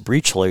Hotchkiss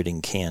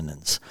breech-loading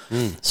cannons.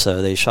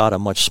 So they shot a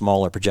much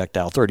smaller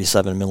projectile,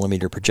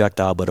 37-millimeter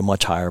projectile, but a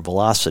much higher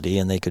velocity,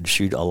 and they could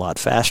shoot a lot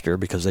faster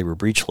because they were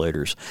breech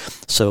loaders.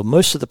 So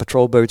most of the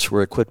patrol boats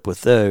were equipped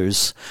with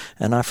those,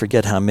 and I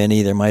forget how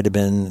many. There might have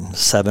been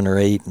 7 or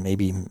 8,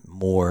 maybe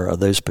more, of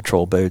those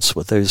patrol boats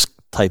with those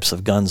types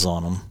of guns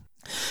on them.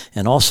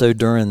 And also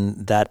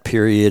during that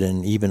period,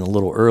 and even a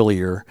little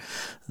earlier,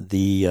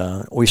 the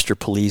oyster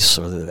police,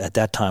 or at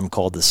that time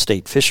called the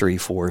State Fishery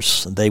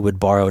Force, they would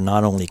borrow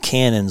not only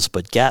cannons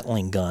but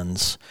Gatling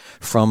guns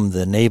from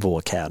the Naval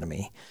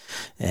Academy.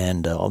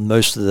 And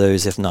most of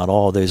those, if not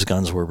all of those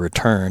guns, were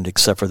returned,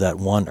 except for that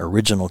one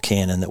original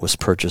cannon that was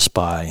purchased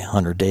by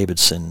Hunter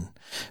Davidson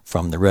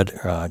from the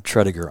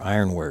Tredegar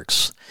Iron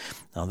Works.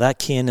 Now, that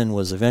cannon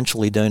was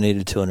eventually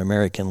donated to an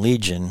American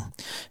Legion,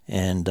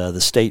 and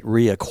the state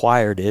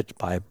reacquired it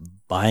by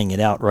buying it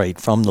outright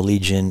from the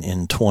Legion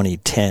in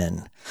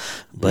 2010.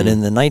 But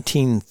in the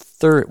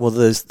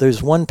 1930s,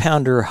 those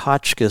 1-pounder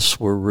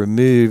Hotchkiss were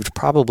removed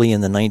probably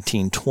in the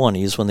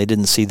 1920s, when they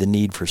didn't see the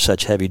need for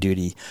such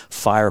heavy-duty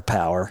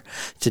firepower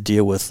to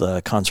deal with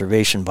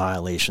conservation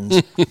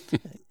violations.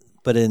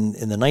 But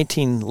in the late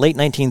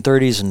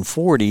 1930s and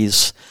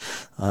 40s,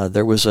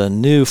 there was a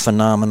new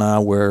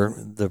phenomena where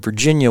the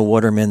Virginia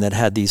watermen that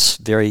had these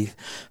very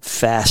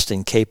fast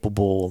and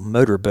capable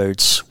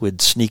motorboats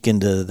would sneak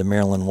into the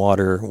Maryland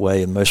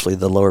waterway, and mostly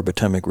the lower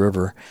Potomac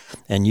River,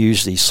 and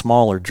use these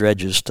smaller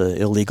dredges to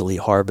illegally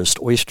harvest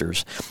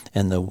oysters.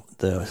 And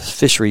the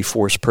fishery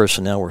force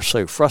personnel were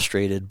so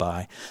frustrated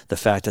by the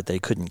fact that they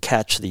couldn't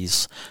catch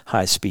these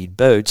high-speed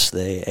boats,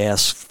 they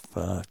asked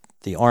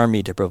the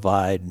Army to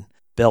provide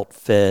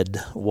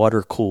belt-fed,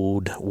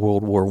 water-cooled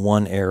World War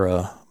I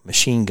era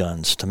machine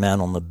guns to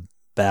mount on the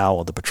bow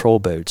of the patrol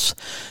boats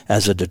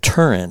as a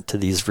deterrent to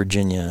these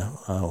Virginia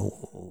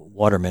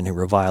watermen who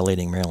were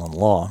violating Maryland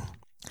law.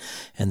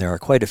 And there are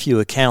quite a few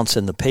accounts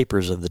in the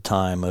papers of the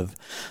time of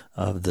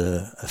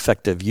the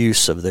effective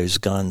use of those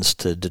guns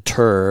to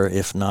deter,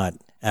 if not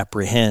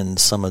apprehend,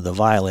 some of the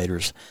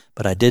violators.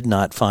 But I did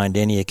not find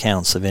any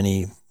accounts of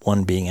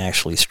anyone being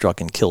actually struck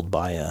and killed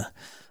by a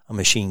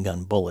machine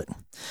gun bullet.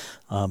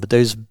 But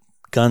those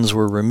guns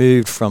were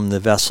removed from the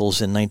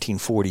vessels in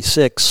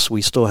 1946.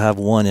 We still have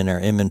one in our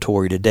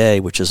inventory today,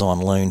 which is on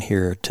loan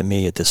here to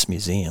me at this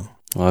museum.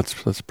 Well,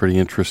 that's pretty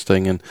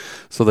interesting. And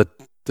so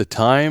the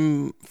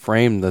time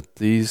frame that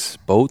these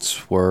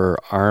boats were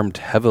armed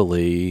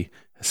heavily,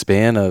 a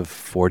span of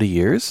 40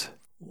 years?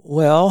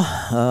 Well,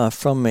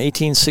 from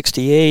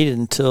 1868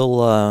 until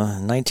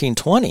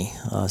 1920.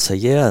 So,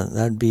 yeah,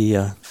 that'd be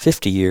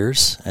 50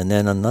 years. And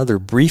then another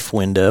brief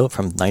window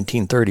from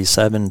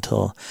 1937 until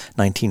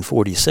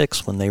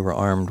 1946 when they were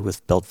armed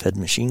with belt-fed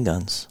machine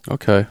guns.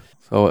 Okay.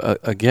 So,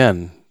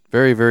 again,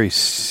 very, very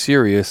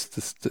serious.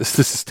 This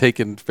is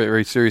taken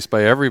very serious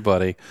by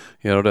everybody,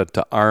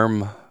 to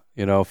arm,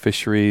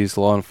 fisheries,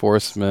 law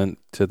enforcement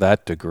to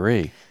that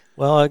degree.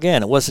 Well,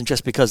 again, it wasn't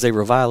just because they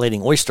were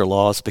violating oyster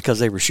laws, because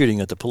they were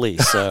shooting at the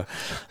police. So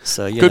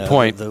Good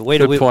point. The way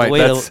to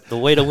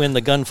win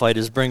the gunfight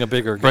is bring a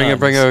bigger gun.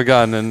 Bring a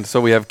gun, and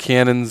so we have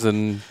cannons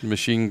and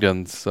machine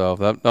guns. So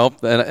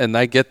and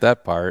I get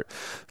that part.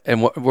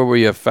 And were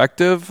we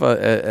effective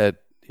at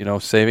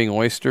saving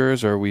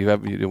oysters, or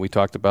we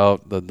talked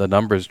about the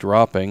numbers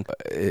dropping?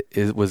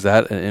 Was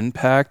that an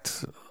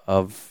impact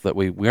of that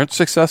we weren't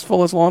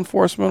successful as law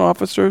enforcement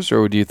officers,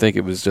 or do you think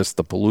it was just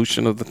the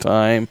pollution of the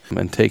time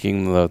and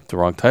taking the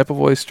wrong type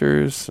of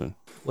oysters?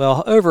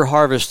 Well,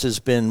 overharvest has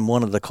been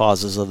one of the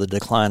causes of the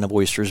decline of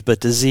oysters, but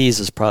disease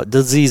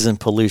and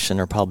pollution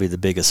are probably the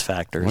biggest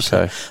factors.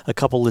 Okay. A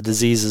couple of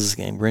diseases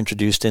were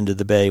introduced into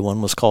the bay.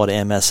 One was called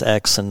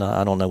MSX, and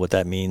I don't know what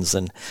that means,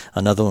 and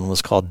another one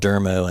was called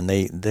Dermo, and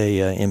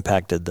they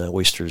impacted the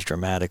oysters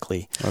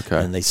dramatically.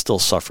 Okay. And they still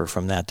suffer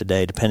from that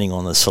today, depending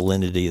on the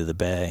salinity of the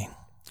bay.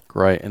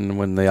 Right, and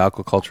when the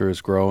aquaculture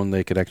is grown,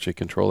 they could actually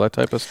control that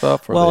type of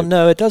stuff?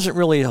 No, it doesn't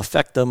really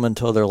affect them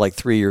until they're like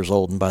 3 years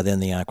old, and by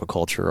then the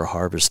aquaculture are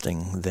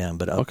harvesting them.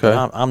 But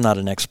I'm not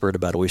an expert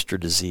about oyster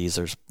disease.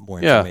 There's more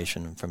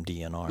information from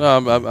DNR.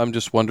 No, I'm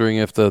just wondering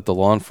if the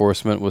law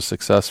enforcement was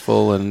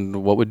successful,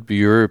 and what would be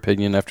your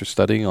opinion after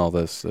studying all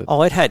this?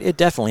 It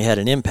definitely had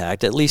an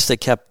impact. At least they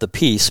kept the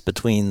peace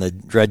between the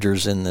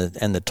dredgers and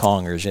the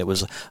tongers. It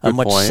was a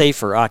much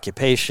safer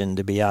occupation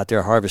to be out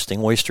there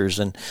harvesting oysters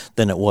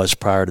than it was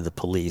prior to the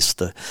police.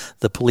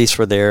 The police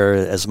were there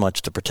as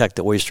much to protect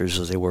the oysters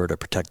as they were to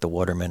protect the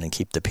watermen and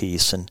keep the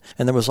peace. And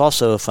there was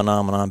also a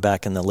phenomenon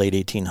back in the late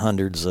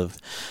 1800s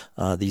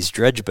of these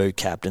dredge boat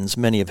captains,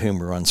 many of whom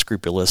were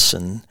unscrupulous,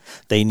 and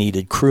they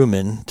needed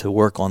crewmen to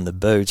work on the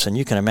boats. And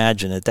you can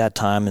imagine at that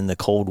time in the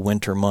cold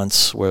winter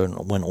months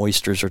when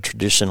oysters are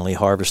traditionally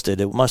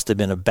harvested, it must have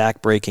been a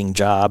back-breaking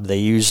job. They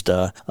used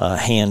a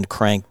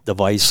hand-crank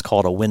device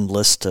called a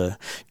windlass to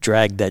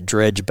drag that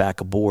dredge back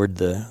aboard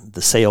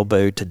the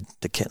sailboat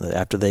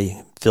after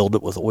they filled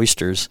it with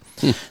oysters.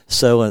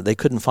 So they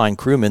couldn't find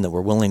crewmen that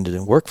were willing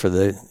to work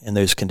in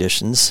those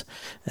conditions,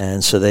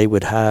 and so they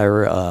would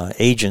hire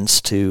agents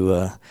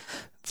to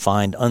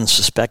find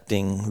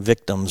unsuspecting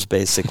victims,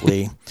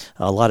 basically.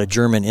 A lot of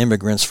German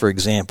immigrants, for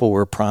example,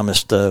 were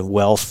promised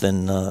wealth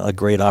and a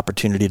great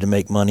opportunity to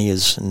make money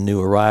as new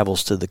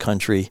arrivals to the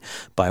country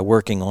by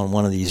working on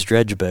one of these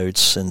dredge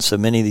boats, and so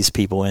many of these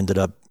people ended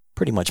up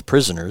pretty much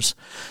prisoners,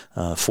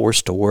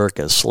 forced to work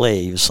as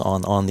slaves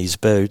on these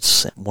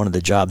boats. One of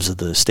the jobs of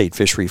the state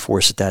fishery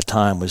force at that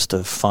time was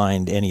to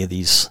find any of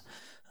these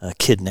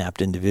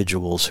kidnapped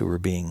individuals who were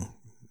being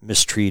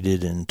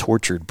mistreated and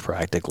tortured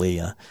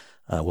practically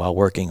while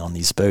working on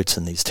these boats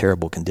in these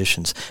terrible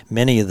conditions.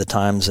 Many of the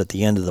times at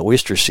the end of the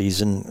oyster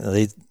season,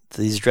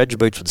 these dredge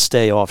boats would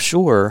stay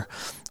offshore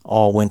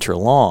all winter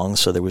long,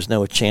 so there was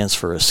no chance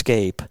for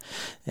escape.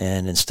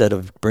 And instead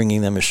of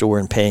bringing them ashore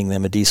and paying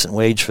them a decent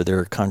wage for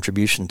their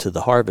contribution to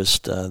the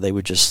harvest, they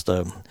would just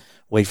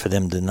wait for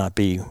them to not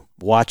be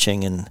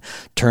watching and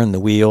turn the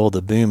wheel.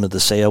 The boom of the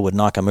sail would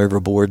knock them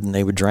overboard and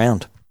they would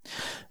drown.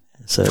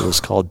 So it was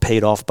called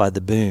paid off by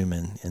the boom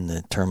in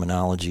the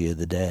terminology of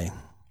the day.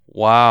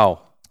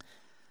 Wow.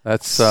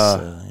 That's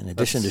in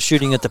addition to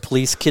shooting at the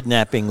police,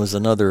 kidnapping was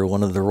another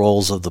one of the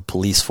roles of the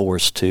police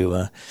force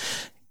to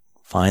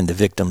find the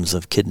victims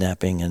of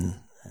kidnapping and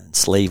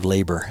slave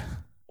labor.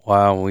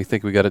 Wow, we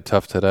think we got it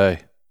tough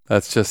today.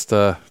 That's just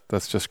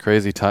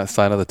crazy.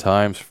 Sign of the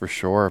times for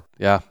sure.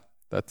 Yeah,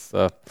 that's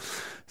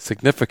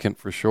significant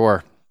for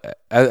sure.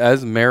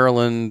 As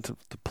Maryland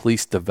the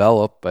police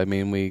develop, I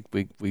mean, we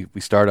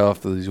start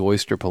off with these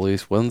oyster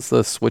police. When's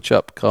the switch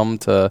up come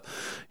to,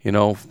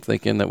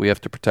 thinking that we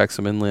have to protect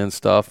some inland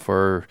stuff,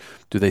 or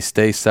do they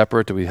stay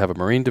separate? Do we have a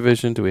marine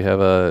division? Do we have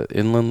a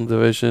inland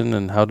division?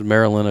 And how did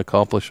Maryland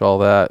accomplish all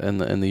that in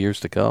the years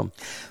to come?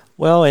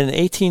 Well, in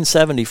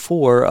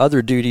 1874,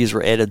 other duties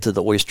were added to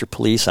the oyster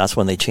police. That's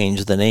when they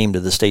changed the name to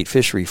the State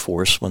Fishery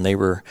Force, when they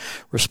were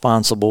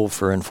responsible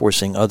for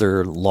enforcing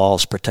other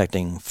laws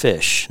protecting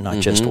fish,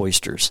 not just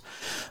oysters.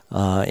 In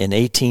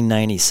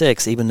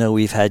 1896, even though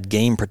we've had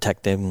game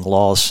protecting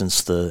laws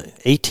since the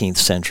 18th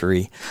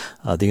century,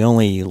 the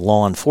only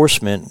law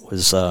enforcement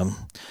was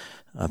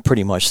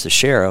pretty much the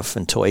sheriff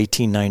until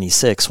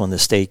 1896, when the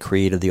state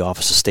created the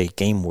Office of State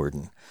Game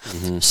Warden.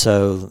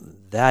 So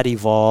that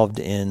evolved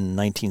in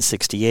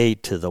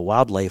 1968 to the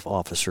wildlife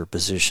officer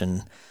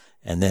position,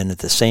 and then at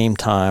the same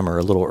time, or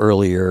a little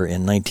earlier,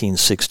 in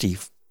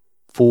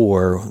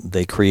 1964,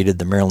 they created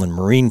the Maryland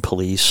Marine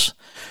Police.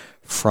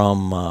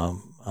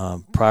 From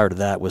prior to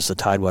that was the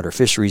Tidewater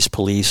Fisheries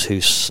Police,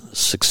 who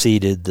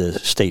succeeded the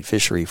State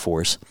Fishery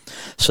Force.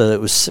 So it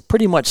was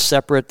pretty much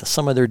separate.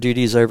 Some of their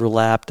duties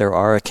overlapped. There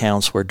are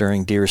accounts where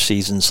during deer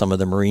season, some of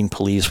the Marine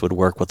Police would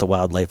work with the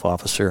wildlife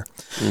officer.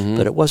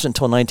 But it wasn't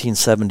until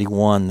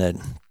 1971 that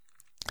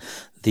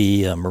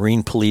the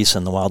Marine Police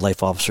and the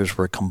wildlife officers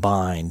were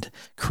combined,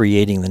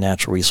 creating the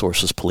Natural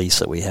Resources Police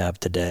that we have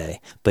today.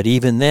 But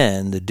even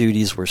then, the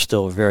duties were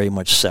still very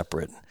much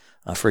separate.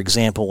 For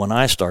example, when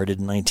I started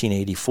in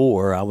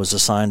 1984, I was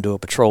assigned to a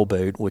patrol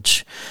boat,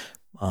 which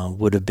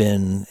would have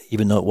been,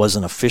 even though it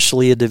wasn't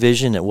officially a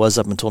division, it was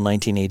up until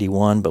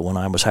 1981, but when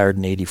I was hired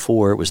in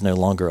 84, it was no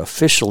longer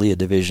officially a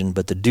division,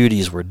 but the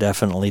duties were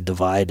definitely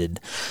divided.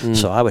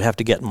 So I would have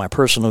to get in my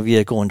personal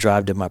vehicle and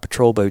drive to my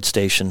patrol boat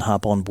station,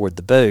 hop on board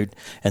the boat,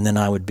 and then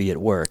I would be at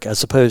work,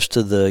 as opposed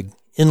to the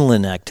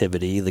inland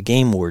activity, the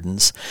game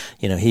wardens.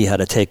 He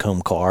had a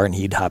take-home car, and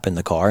he'd hop in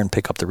the car and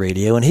pick up the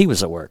radio, and he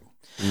was at work.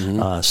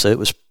 So it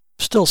was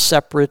still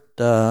separate,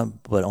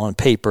 but on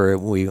paper,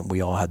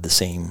 we all had the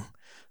same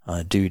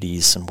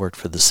duties and worked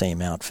for the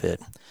same outfit.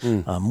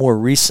 More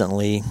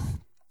recently,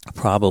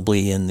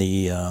 probably in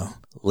the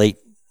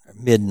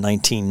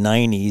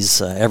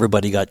mid-1990s,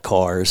 everybody got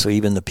cars, so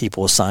even the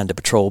people assigned to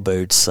patrol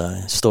boats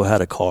still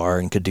had a car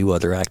and could do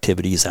other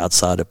activities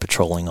outside of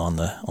patrolling on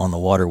the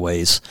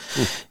waterways.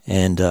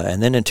 And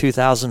then in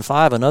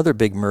 2005, another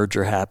big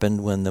merger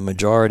happened when the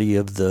majority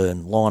of the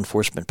law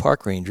enforcement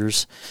park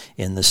rangers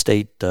in the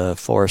State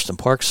Forest and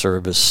Park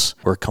Service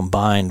were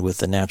combined with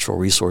the Natural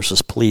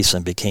Resources Police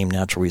and became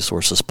Natural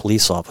Resources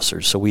Police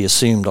officers. So we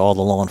assumed all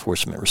the law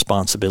enforcement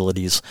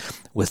responsibilities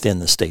within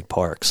the state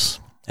parks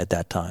at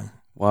that time.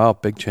 Wow,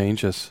 big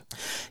changes.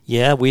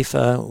 Yeah, we've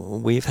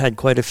had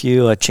quite a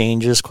few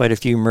changes, quite a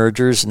few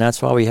mergers, and that's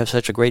why we have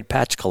such a great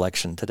patch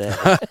collection today.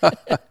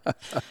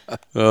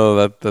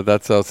 Oh,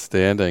 that's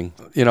outstanding.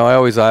 I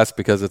always ask,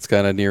 because it's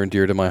kind of near and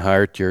dear to my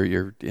heart.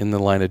 You're in the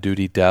line of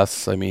duty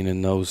deaths. I mean,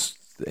 in those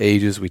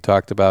ages we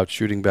talked about,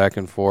 shooting back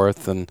and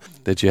forth, and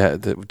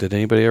did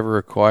anybody ever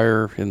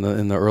acquire in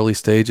the early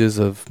stages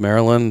of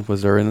Maryland?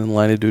 Was there in the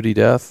line of duty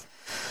death?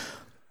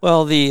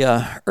 Well, the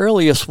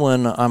earliest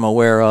one I'm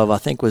aware of, I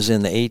think, was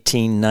in the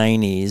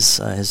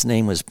 1890s. His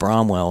name was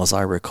Bromwell, as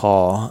I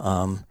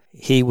recall.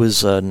 He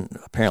was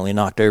apparently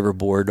knocked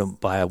overboard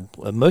by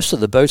most of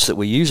the boats that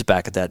we used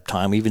back at that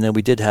time, even though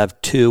we did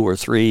have 2 or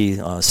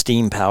 3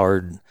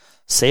 steam-powered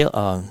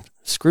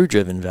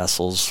screw-driven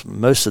vessels.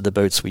 Most of the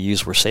boats we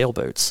used were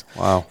sailboats.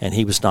 Wow. And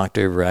he was knocked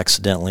over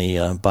accidentally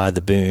by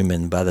the boom,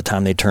 and by the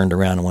time they turned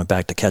around and went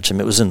back to catch him,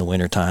 it was in the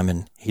wintertime,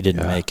 and he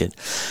didn't make it.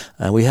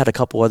 We had a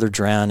couple other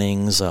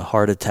drownings, a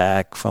heart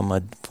attack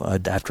from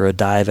after a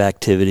dive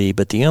activity,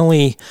 but the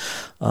only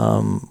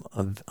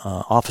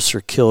officer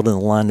killed in the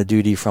line of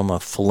duty from a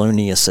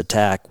felonious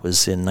attack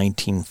was in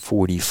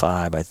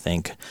 1945, I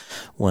think,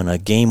 when a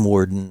game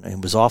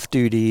warden was off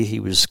duty. He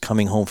was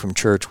coming home from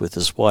church with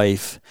his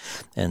wife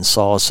and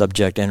saw a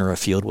subject enter a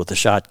field with a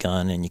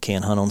shotgun, and you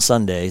can't hunt on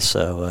Sunday,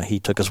 so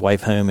he took his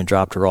wife home and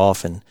dropped her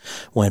off and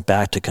went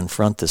back to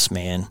confront this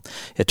man.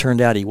 It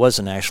turned out he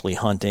wasn't actually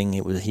hunting.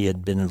 He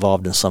had been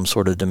involved in some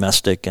sort of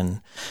domestic and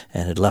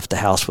had left the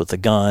house with a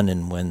gun,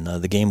 and when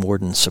the game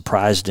warden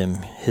surprised him,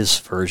 his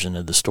version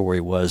of the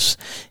story was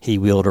he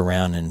wheeled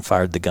around and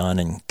fired the gun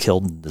and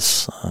killed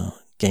this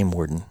game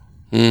warden.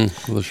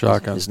 With a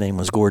shotgun. His name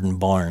was Gordon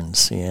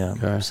Barnes. Yeah.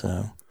 Okay.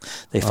 So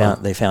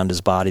they found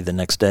his body the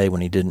next day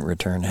when he didn't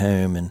return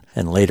home,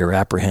 and later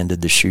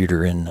apprehended the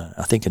shooter in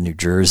I think in New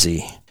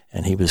Jersey,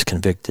 and he was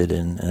convicted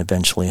and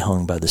eventually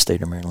hung by the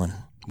state of Maryland.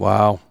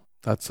 Wow.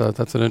 That's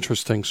an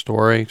interesting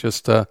story.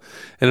 And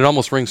it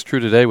almost rings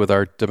true today with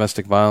our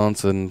domestic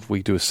violence, and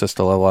we do assist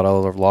a lot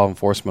of other law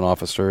enforcement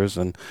officers,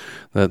 and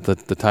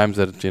the times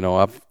that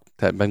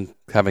I've been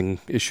having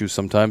issues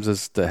sometimes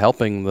is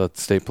helping the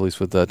state police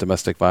with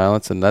domestic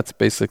violence, and that's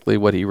basically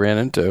what he ran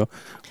into,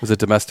 was a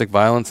domestic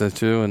violence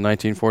issue in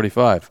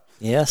 1945.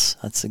 Yes,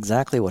 that's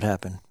exactly what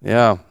happened.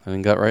 Yeah, and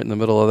he got right in the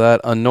middle of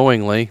that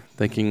unknowingly,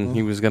 thinking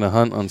he was going to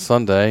hunt on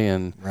Sunday,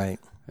 and right.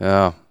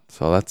 Yeah,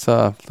 so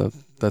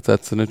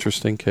that's an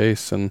interesting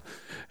case, and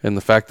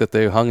the fact that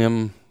they hung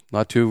him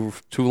not too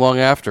long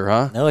after,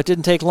 huh? No, it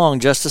didn't take long.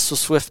 Justice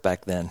was swift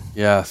back then.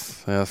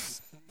 Yes,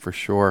 for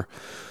sure.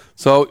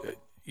 So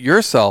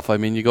yourself, I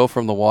mean, you go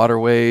from the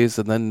waterways,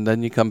 and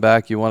then you come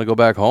back. You want to go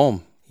back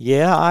home.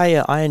 Yeah,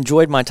 I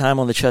enjoyed my time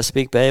on the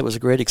Chesapeake Bay. It was a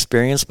great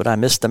experience, but I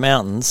missed the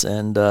mountains,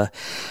 and I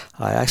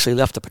actually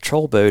left the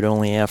patrol boat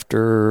only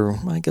after,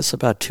 I guess,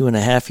 about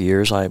 2.5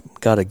 years. I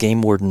got a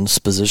game warden's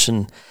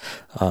position,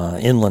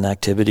 inland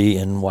activity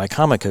in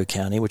Wicomico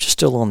County, which is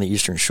still on the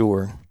eastern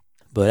shore.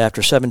 But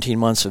after 17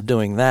 months of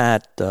doing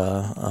that,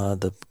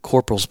 the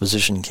corporal's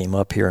position came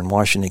up here in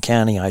Washington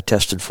County. I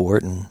tested for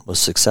it and was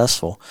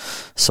successful,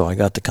 so I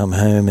got to come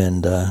home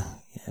and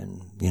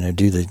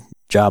do the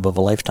job of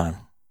a lifetime.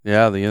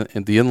 Yeah,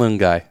 the inland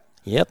guy.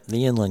 Yep,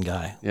 the inland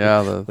guy.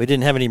 Yeah, we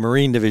didn't have any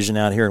Marine Division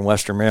out here in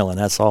Western Maryland.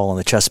 That's all on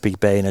the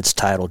Chesapeake Bay and its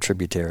tidal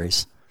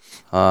tributaries.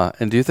 And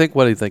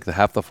what do you think?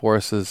 Half the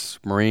force is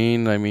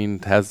Marine? I mean,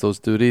 has those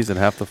duties, and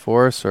half the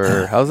force,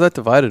 or how's that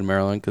divided in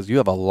Maryland? Because you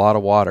have a lot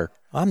of water.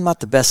 I'm not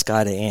the best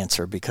guy to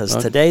answer because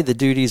today the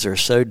duties are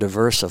so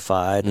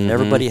diversified and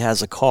everybody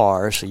has a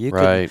car. So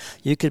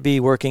you could be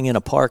working in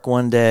a park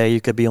one day,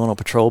 you could be on a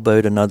patrol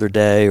boat another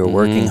day, or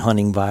working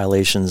hunting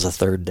violations a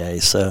third day.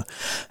 So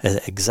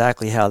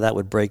exactly how that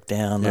would break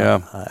down,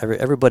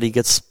 everybody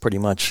gets pretty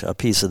much a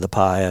piece of the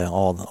pie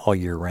all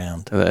year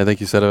round. I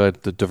think you said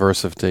about the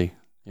diversity.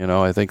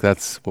 I think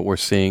that's what we're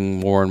seeing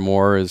more and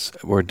more is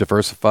we're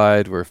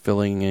diversified, we're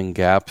filling in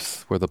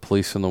gaps, we're the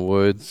police in the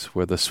woods,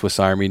 we're the Swiss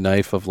Army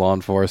knife of law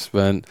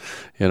enforcement.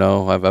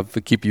 I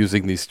keep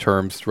using these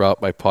terms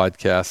throughout my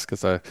podcast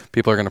because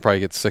people are going to probably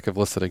get sick of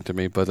listening to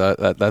me, but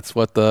that's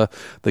what the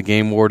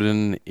game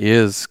warden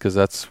is, because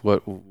that's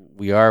what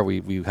we are.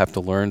 We have to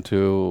learn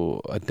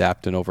to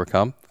adapt and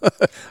overcome.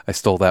 I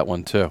stole that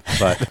one too,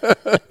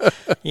 but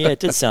yeah, it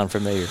did sound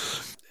familiar.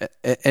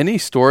 Any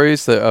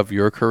stories of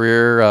your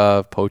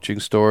career, poaching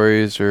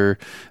stories, or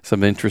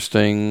some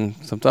interesting?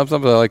 Sometimes I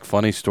like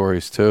funny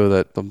stories too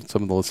that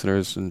some of the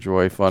listeners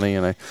enjoy funny,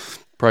 and I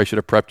probably should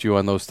have prepped you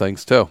on those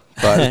things too.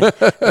 But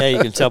yeah, you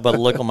can tell by the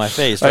look on my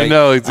face. Right? I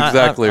know, it's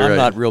exactly right. I'm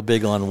not real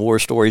big on war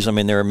stories. I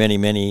mean, there are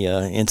many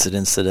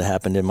incidents that have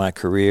happened in my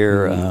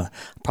career.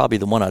 Probably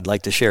the one I'd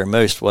like to share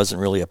most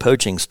wasn't really a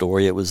poaching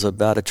story. It was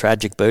about a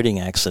tragic boating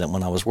accident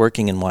when I was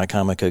working in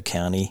Wicomico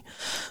County.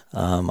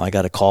 I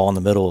got a call in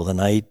the middle of the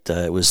night.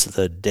 It was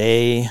the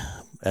day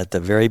at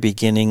the very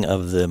beginning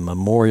of the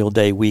Memorial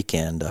Day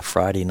weekend, a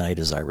Friday night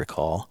as I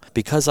recall.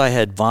 Because I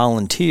had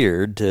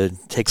volunteered to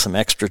take some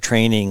extra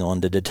training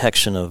on the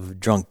detection of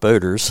drunk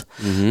boaters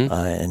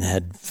and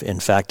had in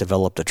fact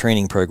developed a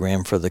training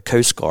program for the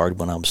Coast Guard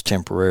when I was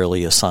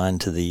temporarily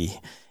assigned to the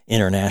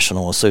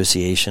International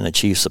Association of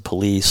Chiefs of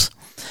Police.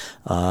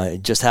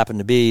 It just happened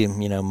to be,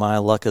 my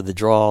luck of the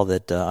draw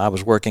that I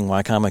was working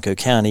Wicomico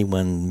County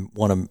when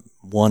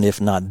one, if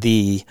not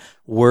the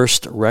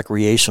worst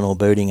recreational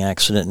boating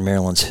accident in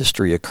Maryland's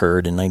history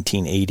occurred in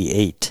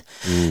 1988.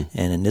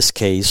 And in this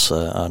case,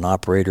 an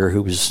operator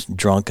who was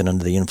drunk and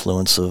under the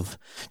influence of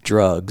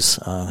drugs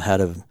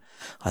had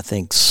I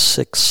think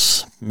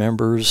 6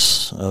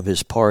 members of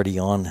his party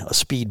on a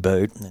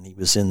speedboat, and he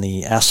was in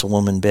the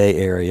Assawoman Bay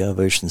area of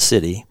Ocean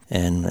City,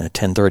 and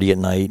 10:30 at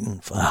night,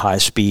 high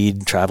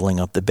speed, traveling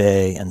up the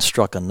bay, and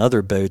struck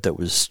another boat that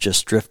was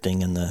just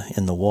drifting in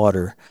the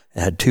water. It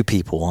had 2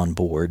 people on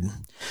board,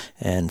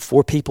 and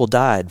 4 people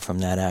died from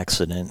that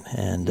accident,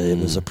 and it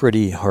was a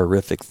pretty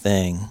horrific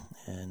thing.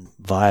 And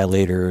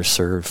violator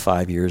served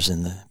 5 years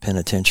in the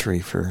penitentiary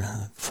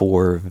for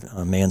 4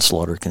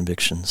 manslaughter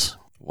convictions.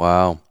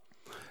 Wow.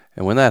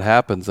 And when that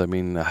happens,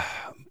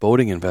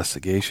 boating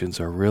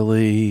investigations are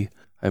really,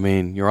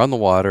 you're on the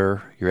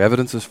water, your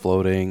evidence is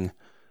floating.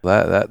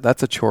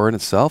 That's a chore in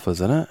itself,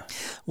 isn't it?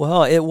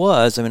 Well, it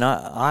was.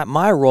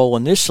 My role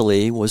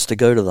initially was to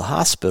go to the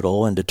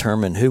hospital and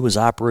determine who was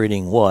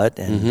operating what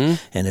and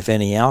if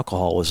any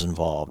alcohol was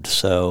involved.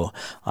 So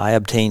I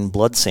obtained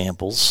blood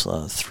samples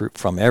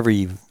from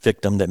every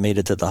victim that made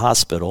it to the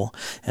hospital,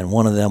 and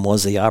one of them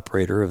was the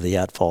operator of the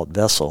at-fault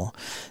vessel.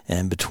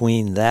 And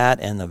between that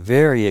and the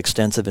very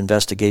extensive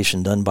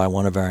investigation done by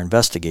one of our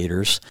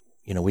investigators,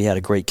 we had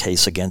a great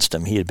case against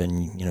him. He had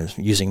been,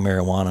 using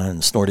marijuana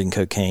and snorting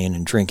cocaine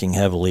and drinking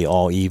heavily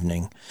all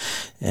evening.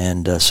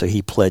 And so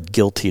he pled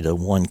guilty to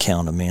 1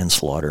 count of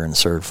manslaughter and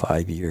served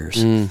 5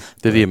 years.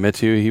 Did he admit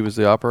to you he was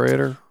the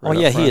operator? Well,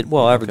 yeah, he had.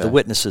 Well, the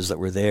witnesses that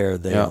were there,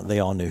 they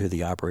all knew who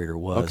the operator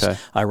was. Okay.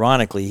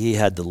 Ironically, he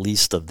had the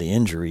least of the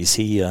injuries.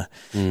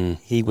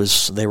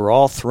 They were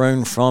all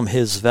thrown from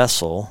his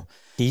vessel.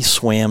 He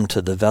swam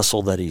to the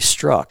vessel that he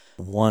struck.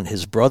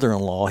 His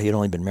brother-in-law, he had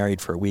only been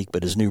married for a week,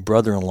 but his new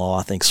brother-in-law,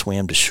 I think,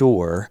 swam to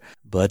shore.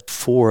 But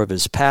 4 of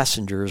his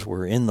passengers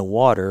were in the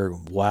water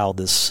while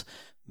this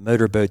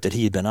motorboat that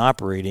he had been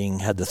operating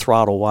had the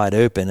throttle wide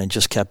open and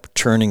just kept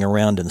turning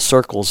around in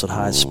circles at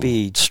high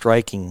speed,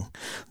 striking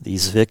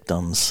these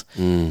victims.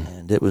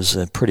 And it was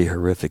a pretty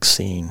horrific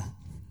scene.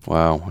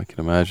 Wow, I can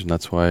imagine.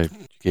 That's why you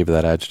gave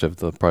that adjective,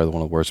 probably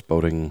one of the worst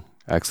boating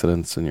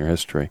accidents in your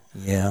history.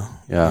 Yeah.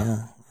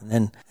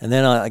 And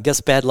then I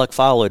guess bad luck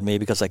followed me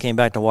because I came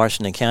back to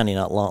Washington County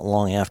not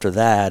long after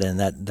that. And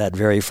that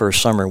very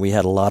first summer, we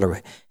had a lot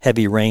of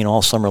heavy rain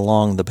all summer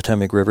long. The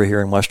Potomac River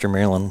here in Western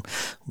Maryland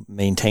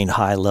maintained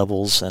high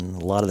levels,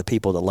 and a lot of the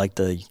people that like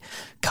to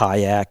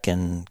kayak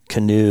and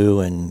canoe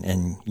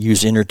and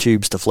use inner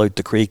tubes to float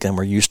the creek and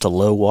were used to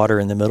low water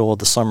in the middle of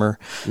the summer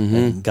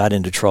and got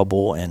into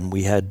trouble. And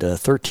we had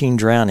 13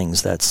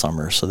 drownings that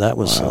summer. So that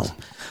was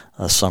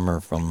a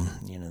summer from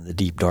the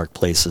deep, dark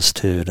places,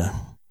 too, to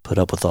put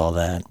up with all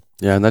that.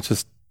 Yeah, and that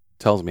just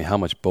tells me how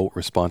much boat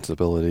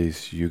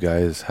responsibilities you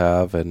guys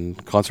have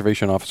and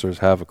conservation officers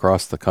have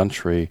across the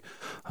country.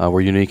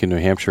 We're unique in New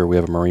Hampshire. We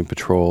have a Marine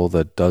Patrol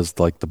that does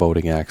like the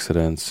boating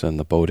accidents and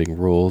the boating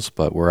rules,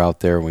 but we're out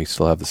there and we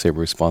still have the same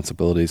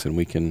responsibilities, and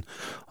we can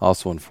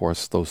also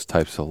enforce those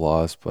types of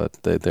laws, but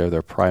they're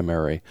their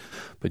primary.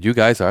 But you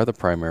guys are the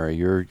primary.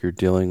 You're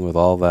dealing with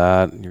all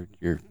that.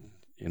 You're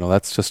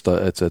that's just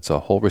it's a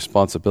whole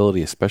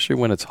responsibility, especially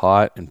when it's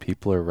hot and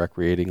people are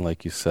recreating,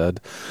 like you said.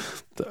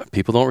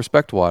 People don't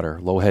respect water.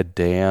 Low-head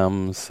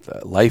dams,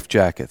 life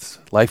jackets.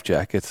 They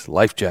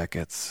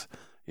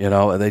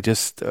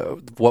just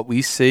what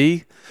we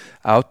see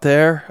out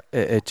there.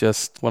 It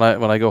just when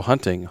I go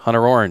hunting,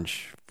 hunter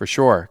orange for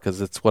sure, because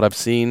it's what I've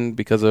seen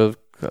because of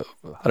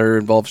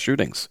hunter-involved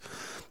shootings.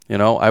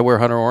 I wear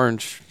hunter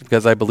orange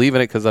because I believe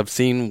in it, because I've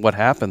seen what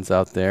happens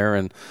out there,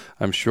 and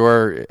I'm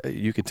sure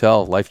you could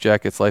tell life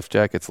jackets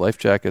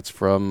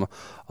from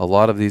a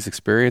lot of these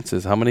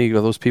experiences. How many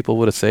of those people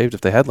would have saved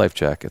if they had life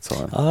jackets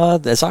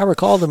on? As I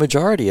recall, the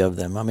majority of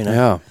them. I mean,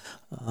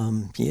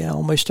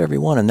 almost every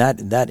one in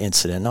that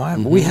incident. Now,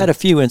 we had a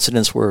few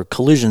incidents where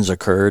collisions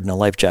occurred and a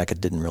life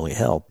jacket didn't really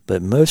help,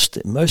 but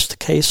most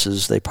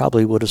cases they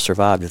probably would have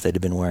survived if they'd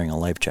have been wearing a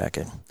life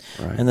jacket.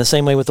 Right. And the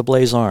same way with the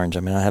Blaze Orange. I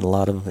mean, I had a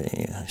lot of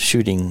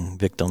shooting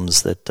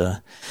victims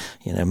that,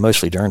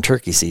 mostly during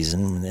turkey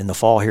season. In the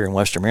fall here in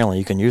Western Maryland,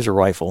 you can use a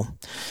rifle,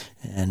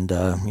 and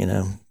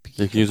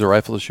you can use a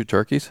rifle to shoot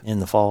turkeys in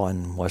the fall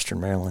in Western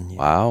Maryland. Yeah.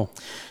 Wow.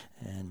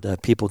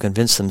 And people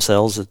convinced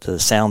themselves that the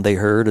sound they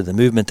heard or the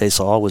movement they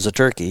saw was a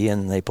turkey,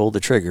 and they pulled the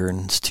trigger,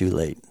 and it's too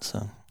late.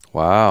 So,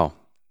 wow,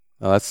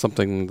 now, that's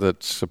something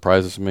that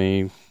surprises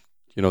me.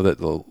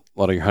 That a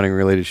lot of your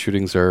hunting-related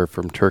shootings are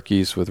from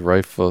turkey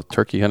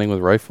hunting with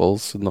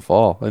rifles in the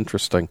fall.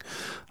 Interesting.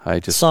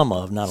 Some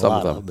of, not a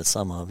lot of, but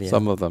some of, yeah.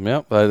 Some of them,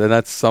 yeah. And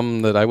that's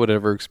some that I would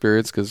ever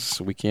experience because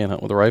we can't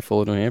hunt with a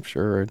rifle in New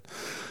Hampshire. And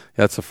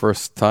that's the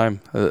first time.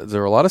 Is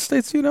there a lot of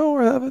states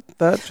where have it?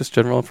 That just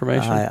general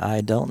information?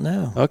 I don't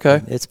know.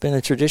 Okay. It's been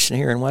a tradition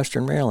here in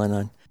Western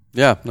Maryland.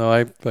 Yeah, no,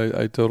 I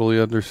totally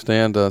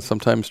understand.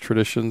 Sometimes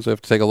traditions, I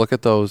have to take a look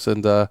at those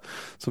and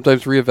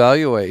sometimes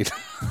reevaluate.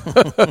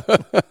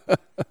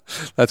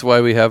 That's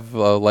why we have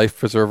life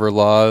preserver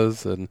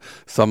laws, and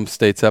some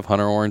states have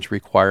hunter orange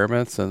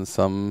requirements and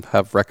some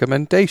have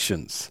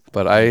recommendations.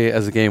 But I,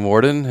 as a game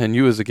warden, and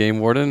you as a game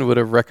warden, would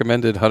have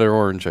recommended hunter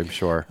orange, I'm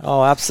sure.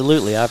 Oh,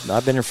 absolutely.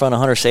 I've been in front of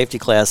hunter safety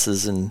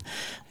classes, and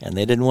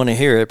they didn't want to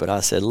hear it, but I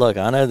said, look,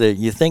 I know that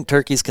you think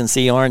turkeys can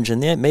see orange,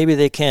 and maybe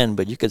they can,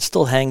 but you could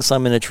still hang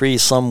some in a tree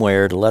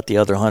somewhere to let the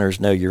other hunters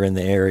know you're in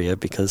the area,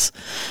 because,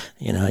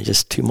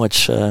 just too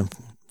much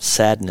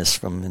sadness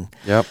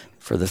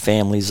for the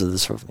families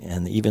of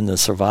and even the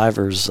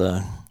survivors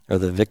or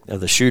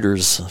the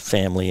shooter's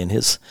family, and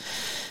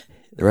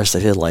the rest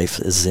of his life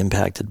is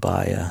impacted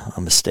by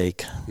a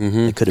mistake.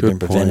 It could have been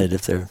prevented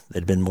if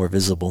they'd been more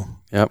visible.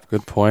 Yep,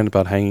 good point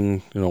about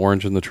hanging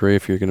orange in the tree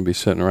if you're going to be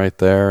sitting right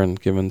there and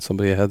giving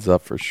somebody a heads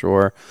up for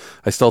sure.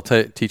 I still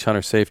teach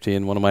hunter safety,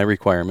 and one of my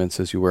requirements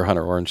is you wear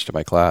hunter orange to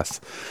my class.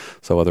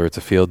 So whether it's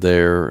a field day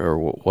or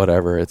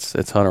whatever, it's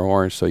hunter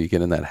orange, so you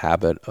get in that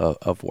habit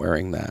of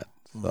wearing that.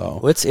 So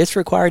well, it's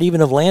required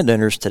even of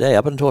landowners today.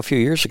 Up until a few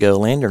years ago, a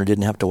landowner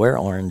didn't have to wear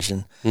orange,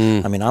 and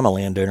I mean, I'm a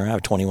landowner. I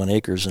have 21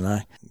 acres, and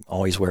I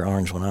always wear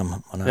orange when I'm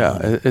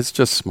hunting. It's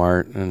just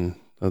smart, and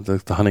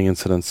the hunting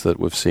incidents that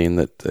we've seen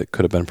that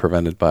could have been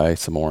prevented by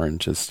some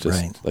orange is just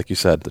right. Like you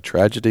said, the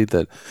tragedy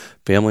that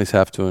families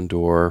have to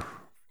endure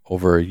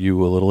over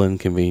you a little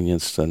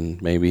inconvenienced and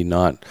maybe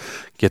not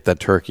get that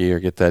turkey or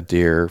get that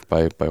deer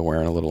by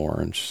wearing a little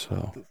orange.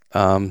 So.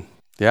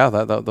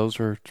 Those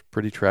are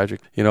pretty tragic.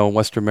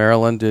 Western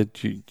Maryland,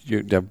 did you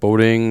have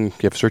boating? Do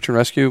you have search and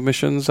rescue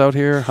missions out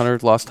here?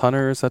 Lost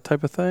hunters, that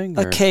type of thing?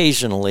 Or?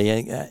 Occasionally,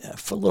 a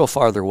little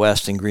farther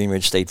west in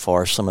Greenridge State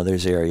Forest, some of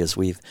those areas,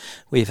 we've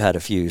had a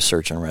few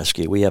search and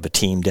rescue. We have a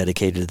team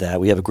dedicated to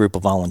that. We have a group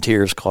of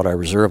volunteers called our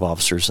reserve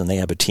officers, and they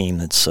have a team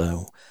that's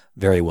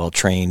very well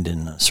trained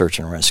in search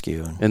and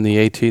rescue. And the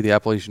AT, the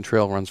Appalachian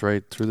Trail, runs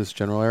right through this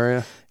general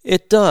area?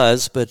 It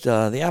does, but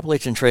the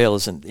Appalachian Trail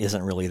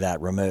isn't really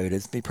that remote.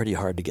 It'd be pretty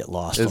hard to get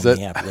lost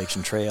the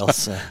Appalachian Trail.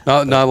 So.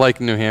 Not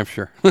like New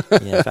Hampshire.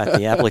 Yeah, in fact,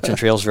 the Appalachian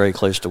Trail is very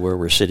close to where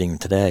we're sitting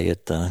today.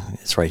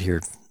 It's right here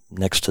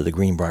next to the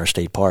Greenbrier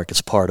State Park.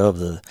 It's part of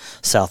the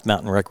South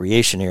Mountain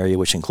Recreation Area,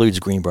 which includes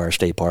Greenbrier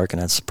State Park,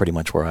 and that's pretty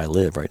much where I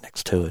live, right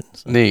next to it.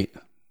 So. Neat.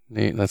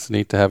 Neat. That's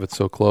neat to have it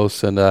so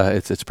close, and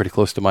it's pretty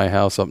close to my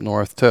house up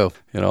north too.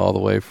 All the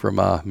way from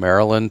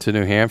Maryland to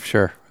New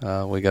Hampshire.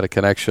 We got a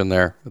connection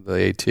there with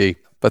the AT.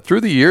 But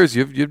through the years,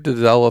 you've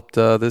developed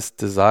this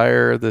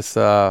desire, this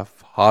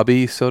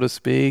hobby, so to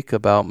speak,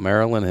 about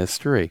Maryland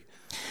history,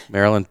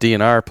 Maryland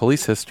DNR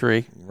police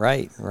history.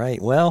 Right.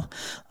 Well,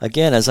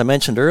 again, as I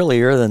mentioned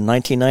earlier, in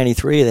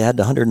 1993, they had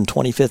the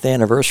 125th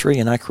anniversary,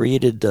 and I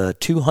created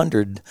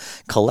 200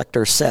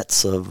 collector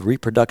sets of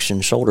reproduction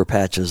shoulder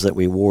patches that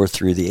we wore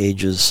through the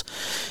ages.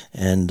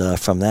 And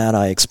from that,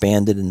 I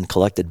expanded and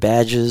collected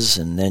badges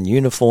and then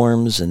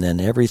uniforms and then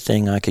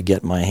everything I could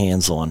get my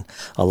hands on.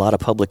 A lot of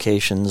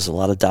publications, a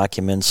lot of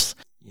documents,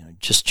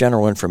 just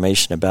general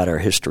information about our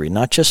history,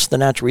 not just the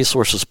Natural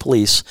Resources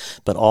Police,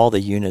 but all the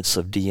units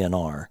of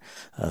DNR.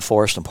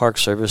 Forest and Park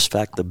Service, in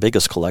fact, the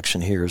biggest collection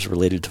here is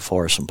related to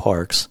forests and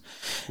parks.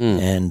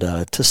 And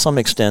to some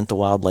extent, the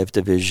Wildlife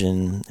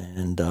Division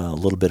and a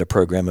little bit of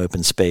program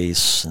open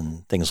space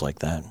and things like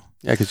that.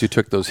 Yeah, because you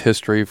took those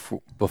history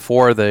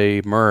before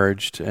they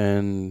merged,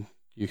 and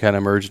you kind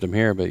of merged them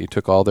here, but you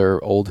took all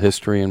their old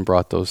history and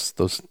brought those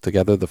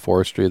together, the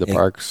forestry, the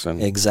parks.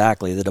 And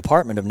exactly. The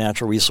Department of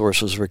Natural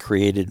Resources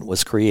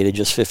was created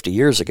just 50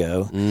 years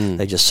ago.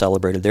 They just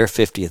celebrated their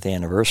 50th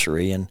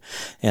anniversary,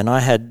 and I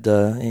had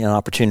an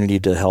opportunity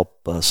to help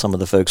some of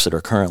the folks that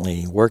are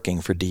currently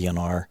working for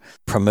DNR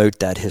promote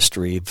that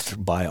history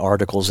by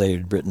articles they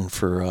had written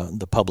for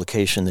the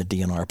publication that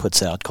DNR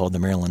puts out called the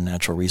Maryland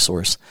Natural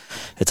Resource.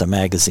 It's a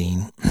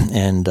magazine,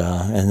 and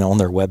on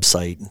their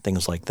website and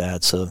things like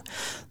that. So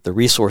the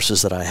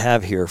resources that I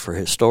have here for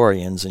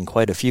historians, and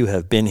quite a few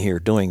have been here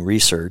doing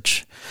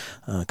research.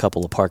 A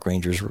couple of park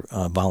rangers,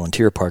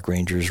 volunteer park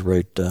rangers,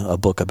 wrote a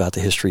book about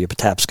the history of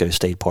Patapsco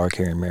State Park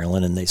here in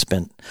Maryland, and they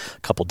spent a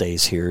couple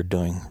days here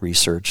doing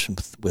research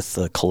with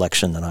the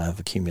collection that I have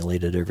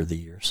accumulated over the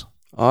years.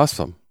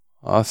 Awesome.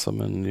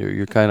 And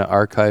you're kind of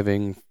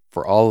archiving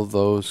for all of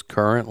those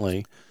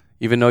currently,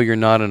 even though you're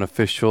not an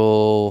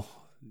official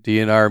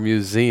DNR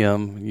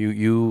museum.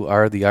 You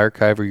are the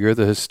archiver. You're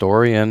the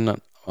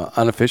historian.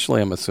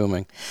 Unofficially, I'm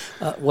assuming.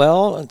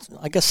 Well,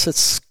 I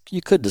guess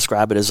you could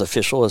describe it as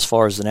official as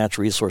far as the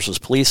Natural Resources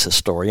Police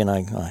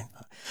historian.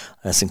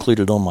 That's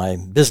included on my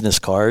business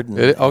card.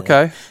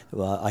 Okay.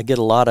 I get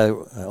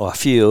a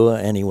few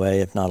anyway,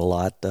 if not a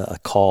lot,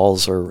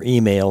 calls or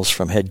emails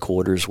from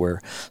headquarters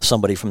where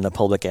somebody from the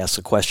public asks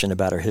a question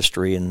about our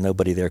history and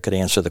nobody there could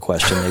answer the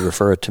question. They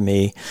refer it to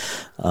me.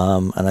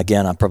 And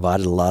again, I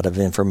provided a lot of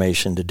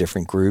information to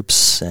different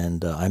groups,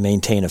 and I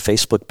maintain a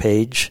Facebook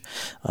page.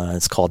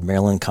 It's called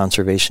Maryland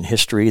Conservation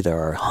History. There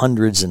are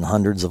hundreds and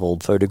hundreds of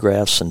old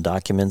photographs and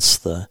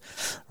documents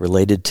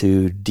related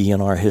to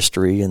DNR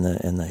history and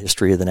the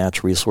history of the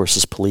Natural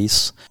Resources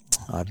Police.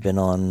 I've been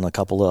on a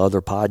couple of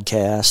other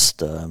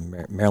podcasts.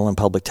 Maryland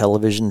Public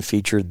Television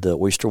featured the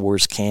Oyster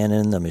Wars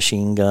cannon, the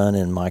machine gun,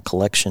 and my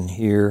collection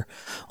here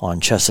on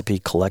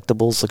Chesapeake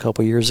Collectibles a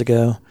couple years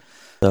ago.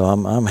 So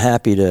I'm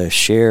happy to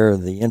share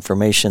the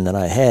information that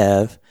I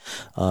have.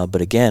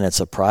 But again, it's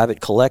a private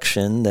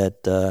collection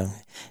that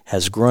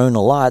has grown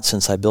a lot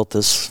since I built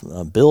this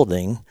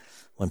building.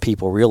 When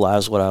people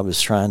realized what I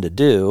was trying to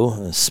do,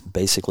 is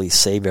basically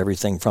save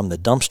everything from the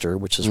dumpster,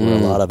 which is where a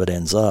lot of it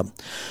ends up.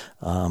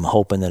 I'm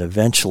hoping that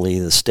eventually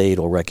the state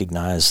will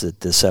recognize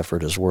that this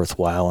effort is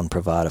worthwhile and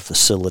provide a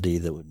facility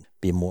that would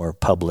be more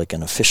public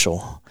and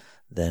official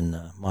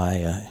than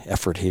my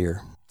effort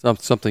here.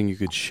 Something you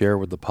could share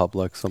with the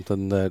public,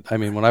 something that,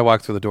 when I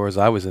walked through the doors,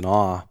 I was in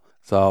awe.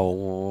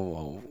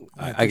 So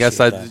I guess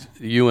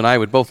you and I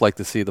would both like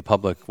to see the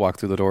public walk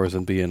through the doors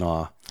and be in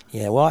awe.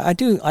 Yeah, well, I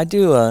do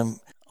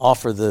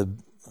offer the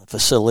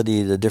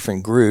facility to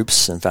different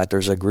groups. In fact,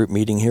 there's a group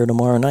meeting here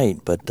tomorrow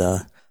night,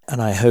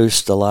 and I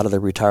host a lot of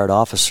the retired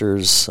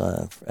officers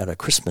at a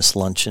Christmas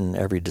luncheon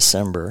every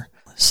December.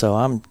 So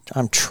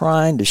I'm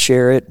trying to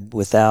share it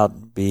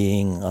without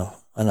being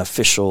an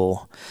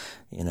official,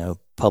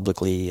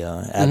 publicly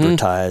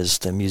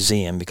advertised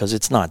museum, because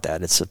it's not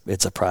that.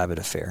 It's a private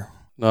affair.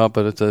 No,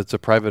 but it's a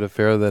private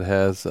affair that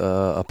has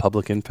a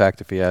public impact,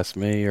 if you ask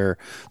me, or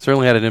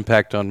certainly had an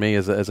impact on me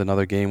as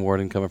another game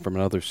warden coming from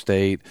another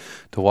state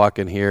to walk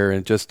in here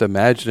and just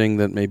imagining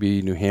that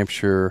maybe New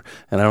Hampshire,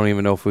 and I don't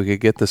even know if we could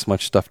get this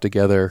much stuff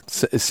together,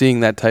 seeing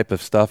that type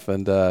of stuff,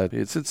 and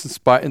it's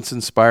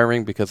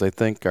inspiring, because I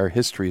think our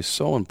history is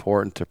so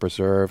important to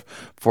preserve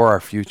for our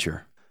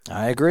future.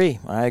 I agree.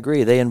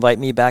 They invite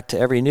me back to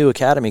every new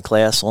academy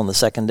class on the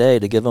second day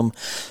to give them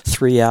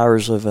 3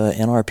 hours of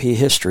NRP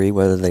history,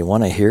 whether they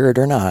want to hear it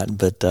or not.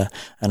 But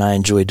and I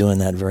enjoy doing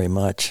that very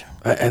much.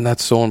 And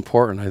that's so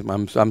important.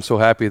 I'm so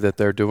happy that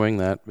they're doing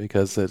that,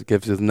 because it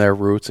gives them their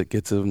roots, it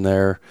gives them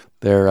their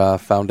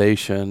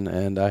foundation.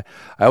 And I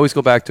always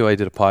go back to, I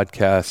did a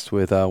podcast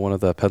with one of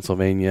the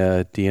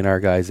Pennsylvania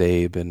DNR guys,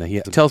 Abe, and he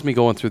tells me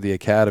going through the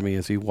academy,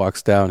 as he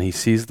walks down, he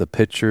sees the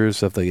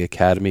pictures of the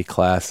academy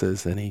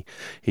classes, and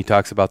he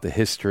talks about the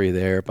history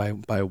there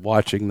by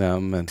watching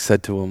them. And I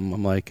said to him,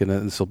 I'm like, and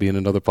this will be in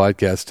another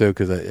podcast too,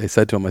 because I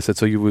said to him,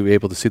 so you were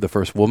able to see the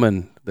first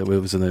woman that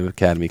was in the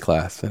academy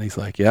class? And he's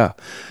like, yeah.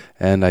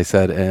 And I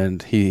said,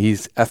 and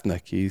he's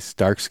ethnic. He's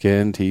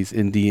dark-skinned. He's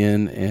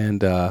Indian, and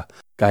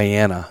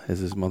Guyana, is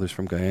his mother's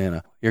from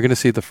Guyana. You're going to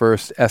see the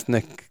first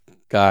ethnic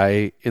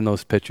guy in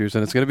those pictures,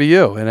 and it's going to be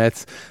you. And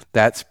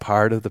that's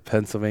part of the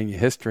Pennsylvania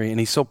history. And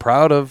he's so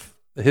proud of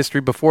the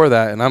history before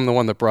that, and I'm the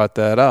one that brought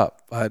that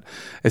up. But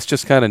it's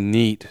just kind of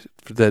neat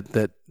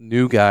that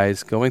new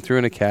guys going through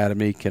an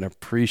academy can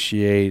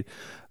appreciate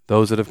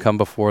those that have come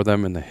before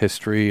them in the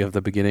history of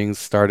the beginnings,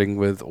 starting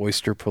with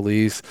oyster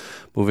police,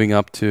 moving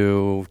up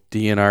to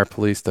DNR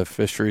police, the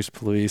fisheries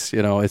police.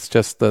 It's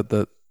just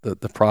the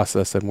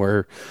process, and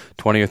where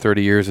 20 or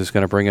 30 years is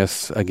going to bring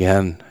us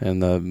again in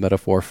the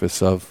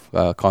metamorphosis of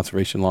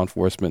conservation law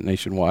enforcement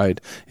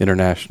nationwide,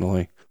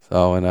 internationally.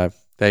 So, and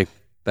hey,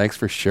 thanks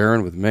for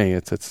sharing with me.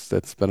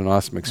 It's been an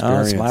awesome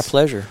experience. It's my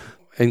pleasure.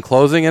 In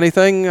closing,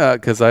 anything?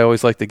 Because I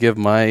always like to give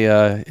my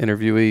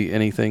interviewee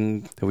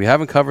anything that we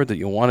haven't covered that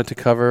you wanted to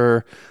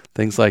cover,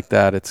 things like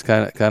that. It's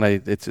kind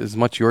of it's as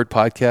much your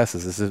podcast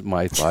as this is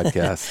my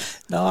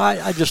podcast. No,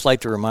 I just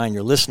like to remind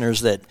your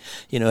listeners that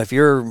if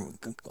you're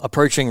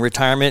approaching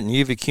retirement and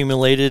you've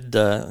accumulated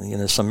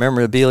some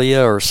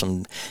memorabilia or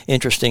some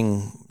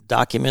interesting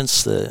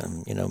documents,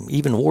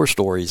 even war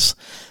stories.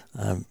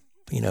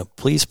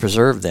 Please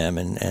preserve them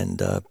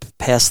and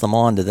pass them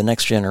on to the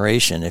next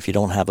generation. If you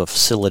don't have a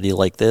facility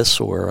like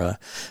this or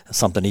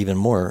something even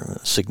more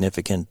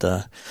significant,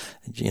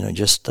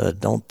 just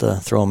don't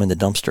throw them in the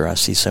dumpster. I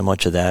see so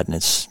much of that, and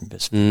it's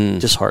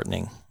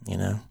disheartening,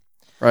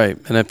 Right.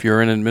 And if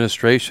you're in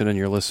administration and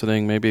you're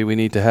listening, maybe we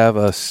need to have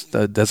a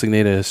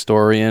designated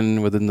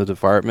historian within the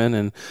department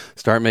and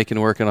start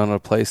working on a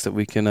place that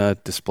we can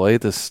display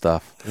this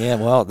stuff. Yeah,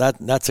 well,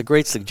 that's a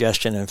great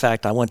suggestion. In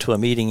fact, I went to a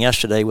meeting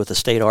yesterday with a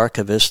state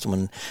archivist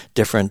when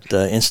different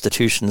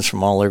institutions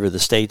from all over the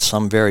state,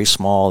 some very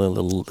small,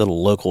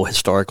 little local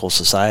historical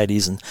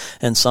societies,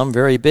 and some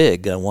very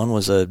big. One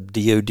was a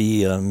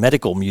DOD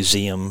medical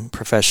museum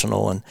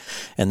professional,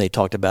 and they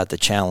talked about the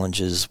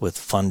challenges with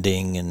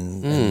funding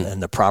and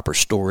the proper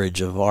storage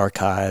of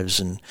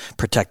archives and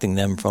protecting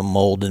them from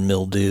mold and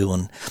mildew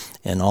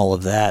and all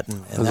of that.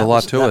 And there's a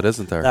lot to it,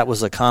 isn't there? That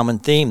was a common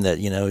theme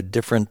that,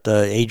 different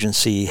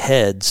agency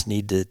heads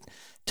need to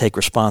take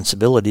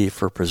responsibility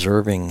for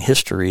preserving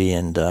history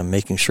and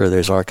making sure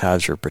those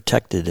archives are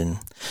protected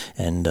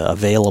and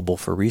available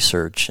for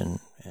research and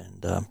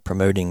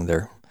promoting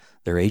their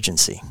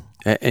agency.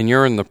 And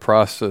you're in the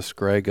process,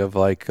 Greg, of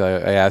I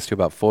asked you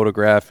about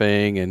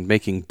photographing and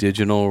making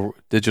digital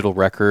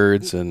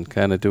records and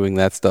kind of doing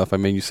that stuff. I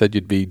mean, you said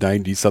you'd be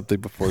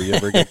 90-something before you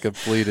ever get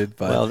completed.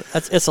 But. Well,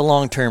 it's a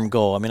long-term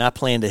goal. I mean, I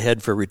planned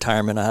ahead for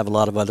retirement. I have a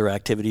lot of other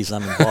activities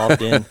I'm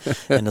involved in.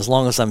 And as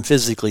long as I'm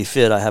physically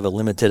fit, I have a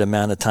limited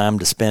amount of time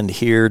to spend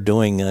here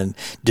doing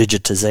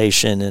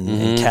digitization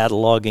and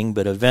cataloging.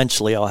 But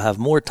eventually I'll have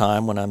more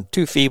time when I'm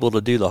too feeble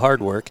to do the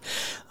hard work.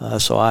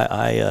 So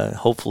I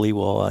hopefully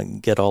will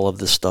get all of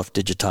this stuff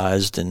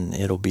digitized, and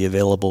it'll be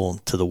available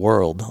to the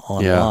world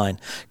online.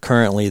 Yeah.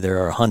 Currently,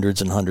 there are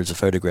hundreds and hundreds of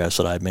photographs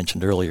that I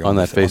mentioned earlier on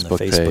the Facebook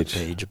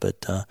page.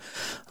 But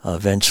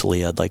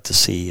eventually, I'd like to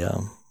see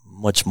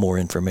much more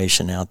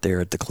information out there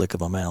at the click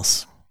of a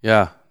mouse.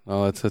 Yeah,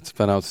 well, it's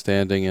been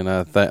outstanding,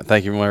 and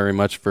thank you very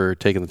much for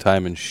taking the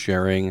time and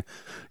sharing,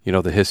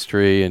 the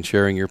history and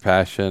sharing your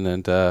passion.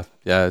 And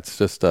it's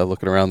just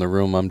looking around the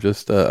room, I'm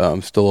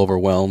still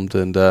overwhelmed,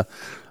 and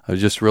I'm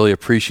just really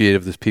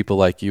appreciative there's people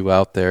like you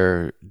out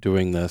there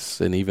doing this,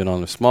 and even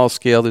on a small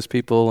scale, there's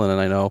people,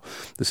 and I know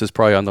this is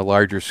probably on the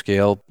larger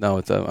scale. No,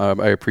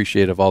 I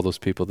appreciate of all those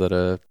people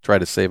that try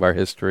to save our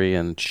history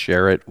and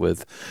share it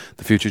with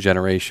the future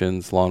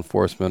generations, law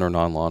enforcement or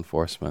non-law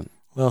enforcement.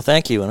 Well,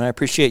 thank you, and I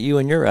appreciate you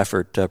and your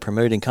effort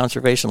promoting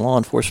conservation law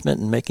enforcement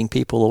and making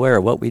people aware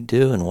of what we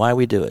do and why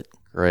we do it.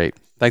 Great.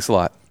 Thanks a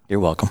lot. You're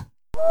welcome.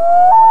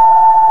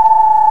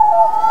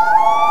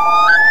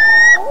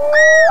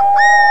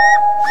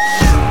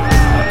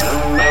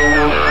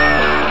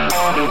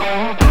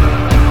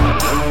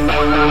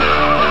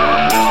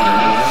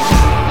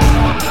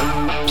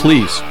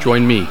 Please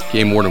join me,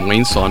 Game Warden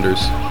Wayne Saunders,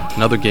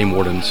 and other game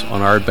wardens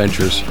on our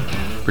adventures,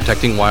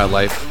 protecting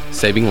wildlife,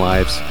 saving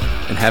lives,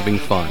 and having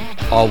fun,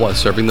 all while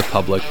serving the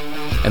public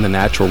and the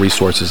natural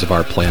resources of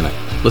our planet.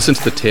 Listen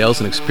to the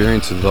tales and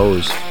experiences of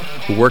those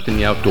who work in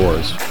the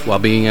outdoors while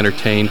being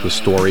entertained with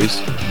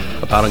stories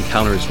about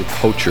encounters with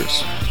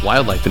poachers,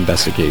 wildlife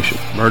investigation,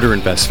 murder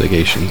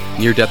investigation,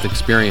 near-death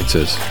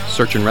experiences,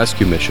 search and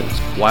rescue missions,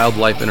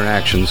 wildlife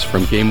interactions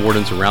from game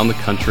wardens around the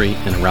country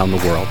and around the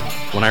world.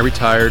 When I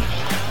retired,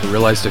 I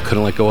realized I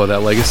couldn't let go of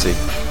that legacy,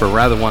 but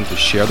rather wanted to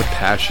share the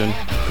passion,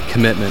 the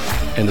commitment,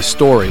 and the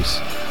stories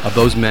of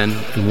those men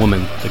and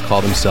women that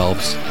call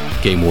themselves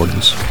game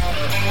wardens.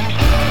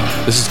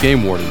 This is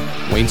Game Warden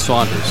Wayne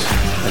Saunders,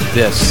 and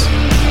this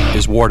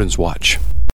is Warden's Watch.